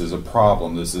speech, this is a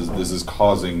problem, this is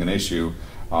causing an issue,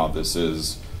 this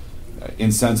is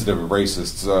insensitive and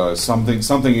racist,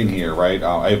 something in here, right?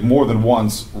 I have more than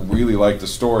once really liked the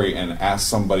story and asked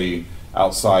somebody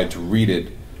outside to read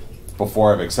it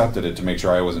before I've accepted it to make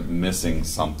sure I wasn't missing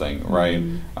something, right?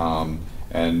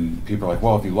 And people are like,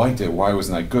 well, if you liked it, why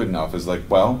wasn't that good enough? It's like,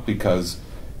 well, because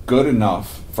good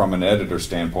enough from an editor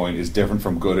standpoint is different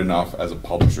from good enough as a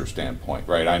publisher standpoint,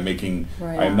 right? I'm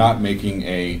not making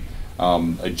a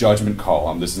judgment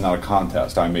call. This is not a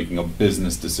contest. I'm making a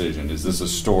business decision. Is this a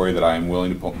story that I am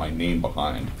willing to put my name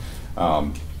behind?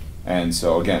 And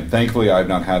so again, thankfully, I've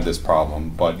not had this problem.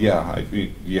 But yeah,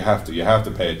 you have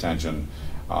to pay attention.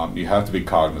 You have to be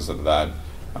cognizant of that,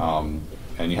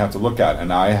 and you have to look at it.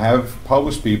 And I have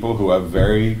published people who have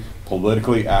very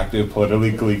politically active,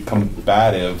 politically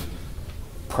combative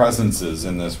presences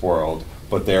in this world,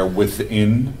 but they're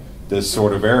within this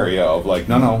sort of area of like,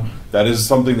 no, that is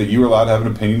something that you are allowed to have an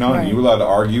opinion on, and you're allowed to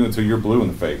argue until you're blue in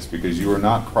the face, because you are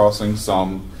not crossing it's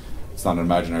not an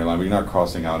imaginary line, but you're not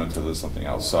crossing out into something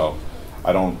else. So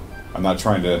I'm not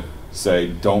trying to say,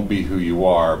 don't be who you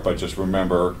are, but just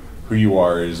remember who you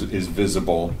are is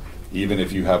visible, even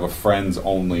if you have a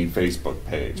friends-only Facebook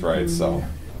page, right? So,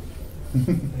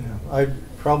 yeah, I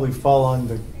probably fall on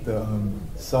the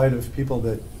side of people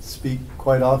that speak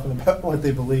quite often about what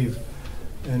they believe,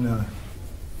 and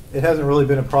it hasn't really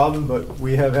been a problem, but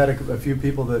we have had a few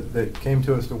people that came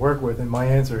to us to work with, and my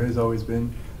answer has always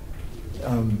been,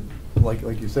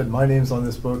 like you said, my name's on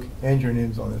this book and your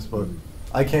name's on this book.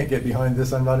 I can't get behind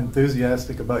this. I'm not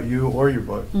enthusiastic about you or your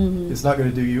book. It's not going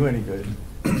to do you any good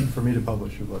for me to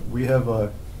publish your book. We have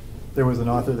there was an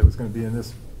author that was going to be in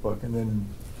this book, and then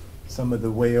some of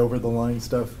the way over the line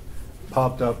stuff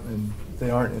popped up, and they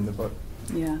aren't in the book.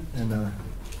 Yeah. And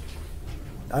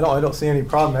I don't see any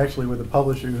problem actually with a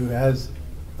publisher who has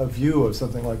a view of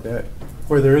something like that,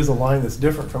 where there is a line that's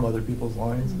different from other people's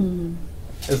lines.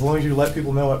 As long as you let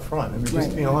people know up front. I mean,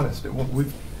 just be honest.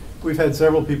 We've had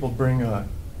several people bring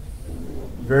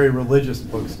very religious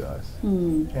books to us,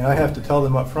 and I have to tell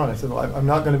them up front. I said, well, I'm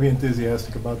not going to be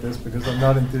enthusiastic about this because I'm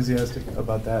not enthusiastic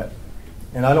about that,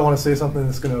 and I don't want to say something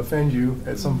that's going to offend you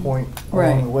at some point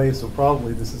along the way. So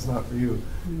probably this is not for you.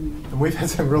 And we've had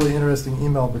some really interesting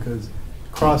email because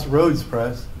Crossroads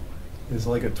Press is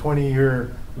like a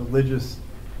 20-year religious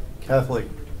Catholic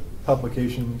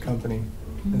publication company,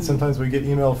 and sometimes we get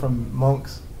email from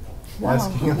monks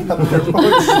asking about their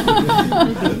books.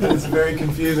 It's very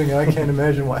confusing, and I can't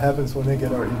imagine what happens when they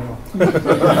get our email.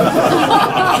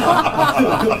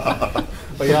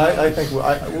 But yeah, I think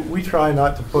we try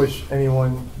not to push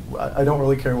anyone. I don't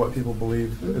really care what people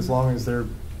believe as long as they're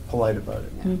polite about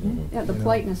it. Yeah, the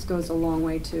politeness goes a long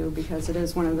way too, because it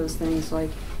is one of those things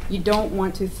like you don't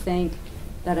want to think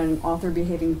that an author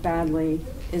behaving badly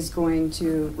is going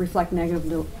to reflect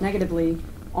negatively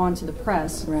onto the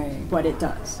press, but it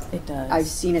does. It does. I've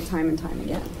seen it time and time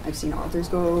again. I've seen authors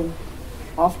go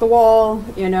off the wall,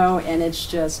 and it's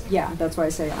just, that's why I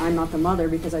say I'm not the mother,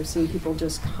 because I've seen people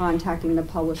just contacting the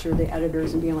publisher, the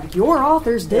editors, and being like, your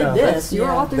authors did this,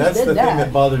 your authors did that. That's the thing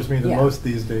that bothers me the most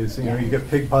these days. You get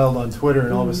pig-piled on Twitter,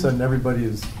 and all of a sudden everybody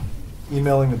is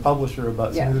emailing the publisher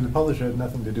about something that the publisher had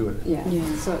nothing to do with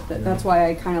it. So that's why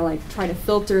I kind of like try to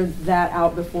filter that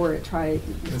out before it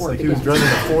It's like he was driving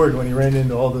a Ford when he ran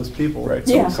into all those people. Right.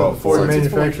 So Ford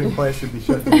manufacturing plant should be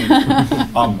shut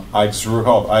down. I just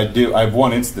hope I have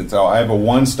one instance. I have a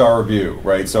 1-star review,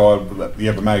 right? So you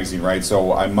have a magazine, right?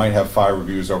 So I might have 5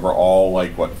 reviews over all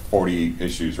 40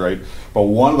 issues, right? But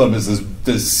one of them is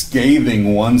this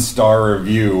scathing 1-star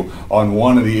review on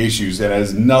one of the issues. It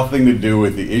has nothing to do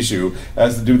with the issue. It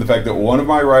has to do with the fact that one of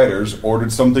my writers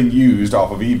ordered something used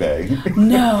off of eBay.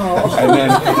 No. And then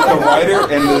the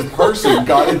writer and the person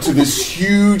got into this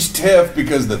huge tiff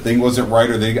because the thing wasn't right,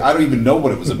 or I don't even know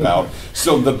what it was about.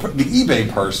 So the eBay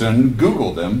person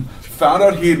Googled him, found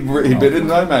out he'd been in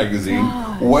my magazine,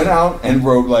 went out and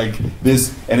wrote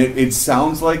this, and it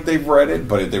sounds like they've read it,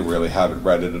 but they really haven't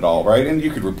read it at all, right? And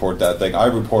you could report that thing. I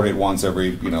report it once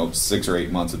every 6 or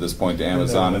 8 months at this point to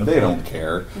Amazon, and they don't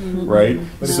care, right?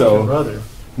 But it's your brother.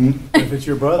 If it's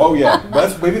your brother. Oh yeah,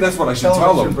 maybe that's what I should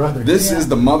tell them. This is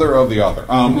the mother of the author.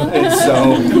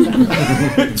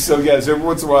 And so every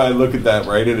once in a while I look at that,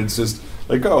 right, and it's just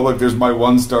like, oh look, there's my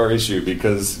 1-star issue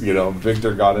because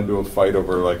Victor got into a fight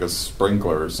over a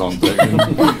sprinkler or something. And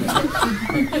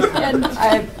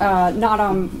I've not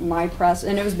on my press,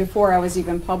 and it was before I was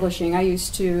even publishing. I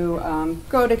used to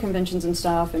go to conventions and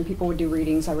stuff, and people would do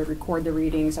readings. I would record the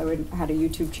readings. I had a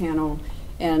YouTube channel,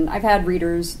 and I've had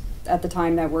readers at the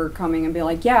time that were coming and be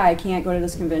like, I can't go to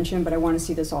this convention, but I want to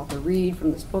see this author read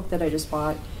from this book that I just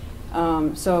bought.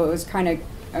 So it was kind of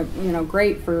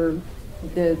great for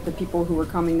the people who were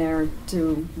coming there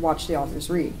to watch the authors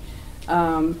read.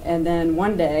 And then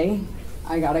one day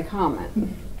I got a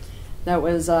comment that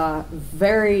was it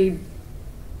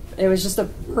was just a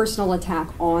personal attack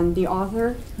on the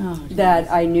author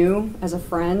that I knew as a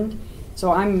friend.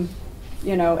 So I'm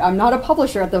not a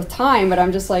publisher at the time, but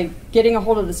I'm just getting a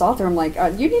hold of this author. I'm like,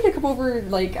 you need to come over.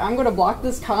 I'm going to block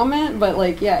this comment, but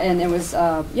and it was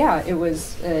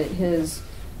his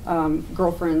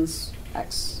girlfriend's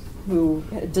ex who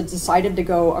decided to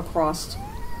go across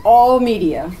all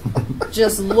media,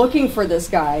 just looking for this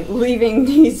guy, leaving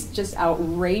these just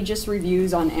outrageous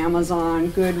reviews on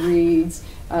Amazon, Goodreads,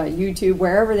 YouTube,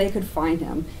 wherever they could find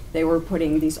him. They were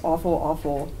putting these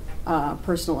awful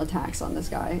personal attacks on this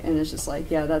guy, and it's just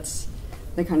that's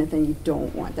the kind of thing you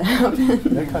don't want to happen.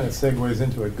 That kind of segues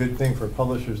into a good thing for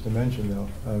publishers to mention, though.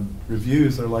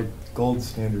 Reviews are like gold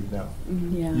standard now.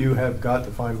 You have got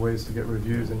to find ways to get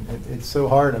reviews, and it's so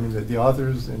hard. I mean, the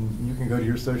authors, and you can go to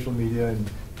your social media and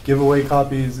give away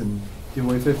copies, and give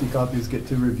away 50 copies, get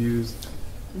 2 reviews.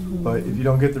 But if you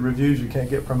don't get the reviews, you can't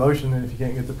get promotion, and if you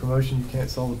can't get the promotion, you can't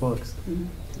sell the books.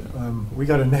 We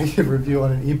got a negative review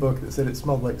on an ebook that said it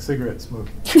smelled like cigarette smoke.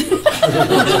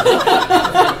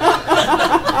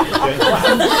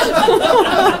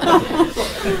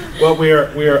 Well, we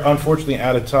are unfortunately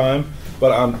out of time,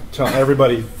 but I'm telling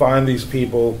everybody, find these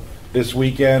people this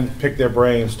weekend, pick their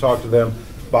brains, talk to them,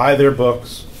 buy their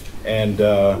books, and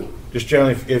just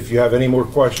generally, if you have any more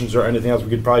questions or anything else, we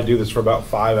could probably do this for about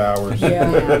 5 hours.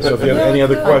 Yeah. So if you have any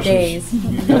other questions,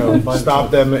 Days. stop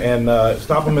them and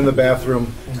stop them in the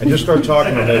bathroom and just start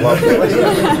talking to them. They love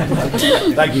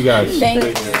it. Thank you, guys. Thank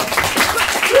you.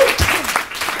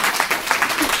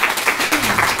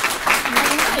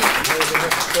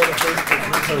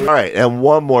 All right, and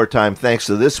one more time, thanks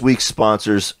to this week's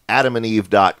sponsors,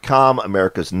 AdamandEve.com,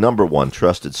 America's #1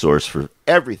 trusted source for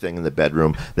everything in the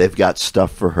bedroom. They've got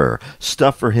stuff for her,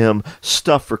 stuff for him,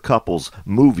 stuff for couples,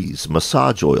 movies,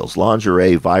 massage oils,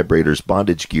 lingerie, vibrators,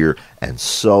 bondage gear, and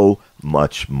so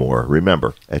much more.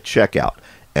 Remember, at checkout,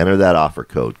 enter that offer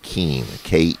code KEENE,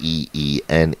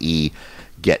 Keene.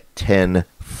 Get 10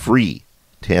 free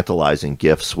tantalizing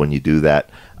gifts when you do that.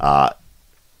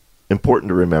 Important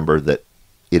to remember that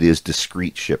it is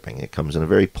discreet shipping. It comes in a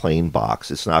very plain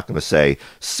box. It's not going to say,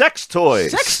 sex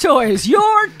toys. Sex toys.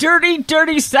 Your dirty,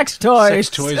 dirty sex toys. Sex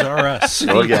toys are us.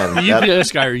 So again, the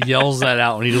UPS guy yells that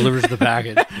out when he delivers the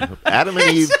package. Adam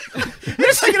and Eve.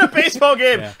 It's like in a baseball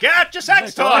game. Yeah. Get your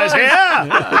sex toys here.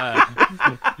 Come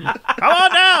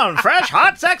on down. Fresh,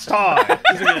 hot sex toy.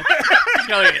 He's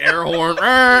got like an air horn.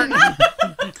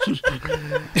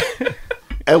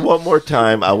 And one more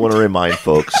time, I want to remind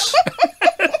folks,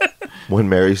 when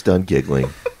Mary's done giggling,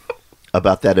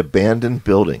 about that abandoned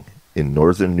building in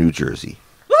northern New Jersey.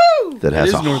 Woo! That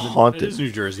has a It haunted. is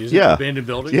New Jersey, isn't Yeah. it? Abandoned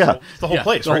building. Yeah. It's the whole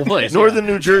place, the right? whole place. Northern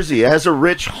New Jersey has a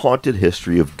rich, haunted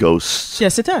history of ghosts,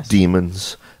 Yes, it does.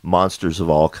 demons, monsters of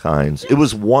all kinds. It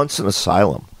was once an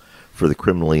asylum for the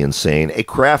criminally insane, a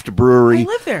craft brewery, I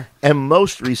live there. and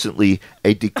most recently,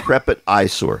 a decrepit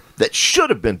eyesore that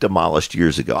should have been demolished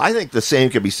years ago. I think the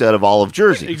same can be said of all of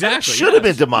Jersey. Exactly, Should have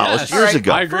been demolished Yes. years Right,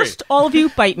 ago. I agree. First, all of you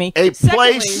bite me. A Secondly,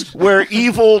 place where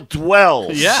evil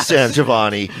dwells, Yes. San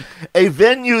Giovanni. A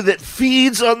venue that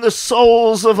feeds on the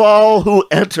souls of all who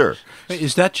enter. Wait,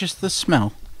 is that just the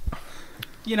smell?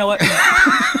 you know what?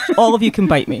 All of you can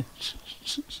bite me.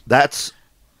 That's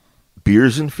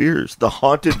Beers and Fears, the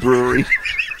haunted brewery.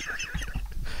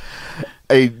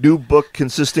 A new book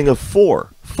consisting of four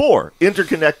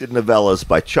interconnected novellas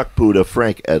by Chuck Buda,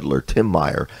 Frank Edler, Tim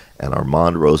Meyer, and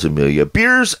Armand Rosamilia.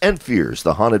 Beers and Fears,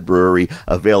 the haunted brewery,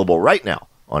 available right now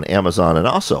on Amazon and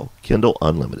also Kindle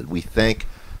Unlimited. We thank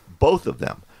both of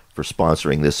them for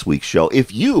sponsoring this week's show.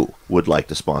 If you would like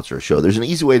to sponsor a show, there's an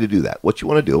easy way to do that. What you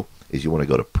want to do is you want to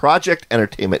go to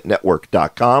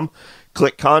projectentertainmentnetwork.com,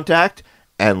 click contact,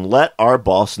 and let our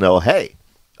boss know, hey,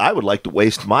 I would like to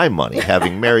waste my money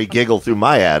having Mary giggle through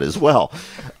my ad as well.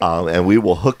 And we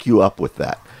will hook you up with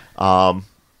that.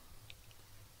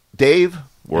 Dave,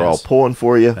 we're all pulling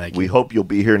for you. We hope you'll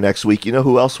be here next week. You know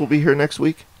who else will be here next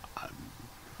week?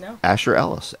 No. Asher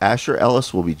Ellis. Asher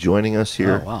Ellis will be joining us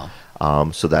here. Oh,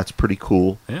 wow. So that's pretty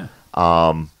cool. Yeah.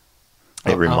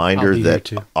 A reminder I'll be here that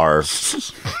too. our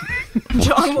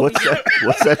John will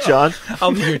what's that, John?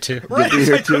 I'll be here too. You'll be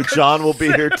here too. John will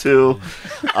be here too.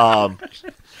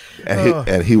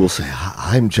 And he will say,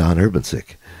 I'm John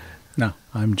Urbancik. No,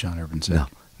 I'm John Urbancik.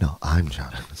 No, I'm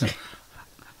John Urbancik.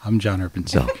 I'm John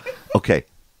Urbancik. No. Okay,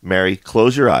 Mary,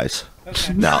 close your eyes.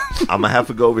 Okay. Now, I'm going to have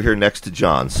to go over here next to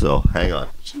John, so hang on.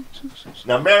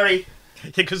 Now, Mary.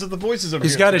 Because of the voices over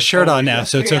He's here. got his shirt on now,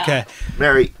 so it's okay.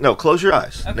 Mary, no, close your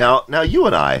eyes. Okay. Now, you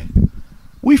and I,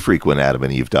 we frequent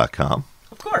AdamandEve.com.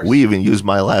 Of course. We even use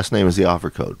my last name as the offer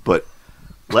code. But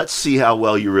let's see how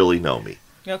well you really know me.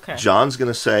 Okay. John's going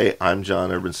to say, I'm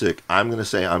John Urbancik. I'm going to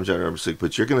say, I'm John Urbancik.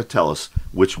 But you're going to tell us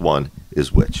which one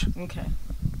is which. Okay.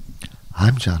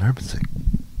 I'm John Urbancik.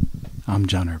 I'm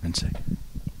John Urbancik.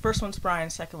 First one's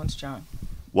Brian, second one's John.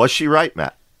 Was she right,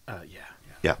 Matt?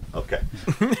 Yeah, okay.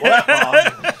 Well,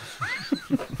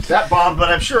 that bombed, but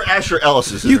I'm sure Asher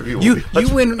Ellis's interview will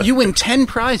be You win 10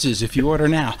 prizes if you order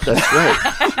now. That's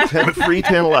right. 10 free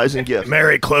tantalizing gifts.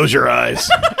 Mary, close your eyes.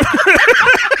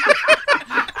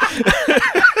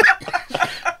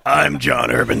 I'm John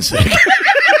Urbancik.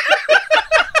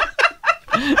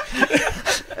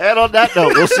 And on that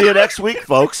note, we'll see you next week,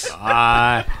 folks.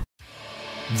 Bye.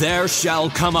 There Shall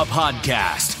Come a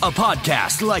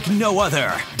podcast like no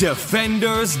other.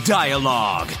 Defenders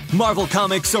Dialogue. Marvel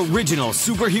Comics' original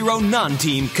superhero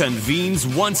non-team convenes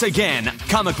once again.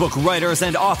 Comic book writers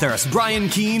and authors Brian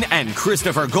Keene and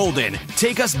Christopher Golden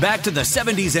take us back to the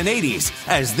 70s and 80s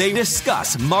as they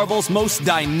discuss Marvel's most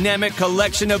dynamic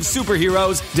collection of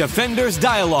superheroes. Defenders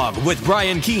Dialogue with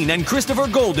Brian Keene and Christopher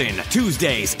Golden.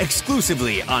 Tuesdays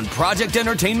exclusively on Project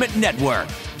Entertainment Network.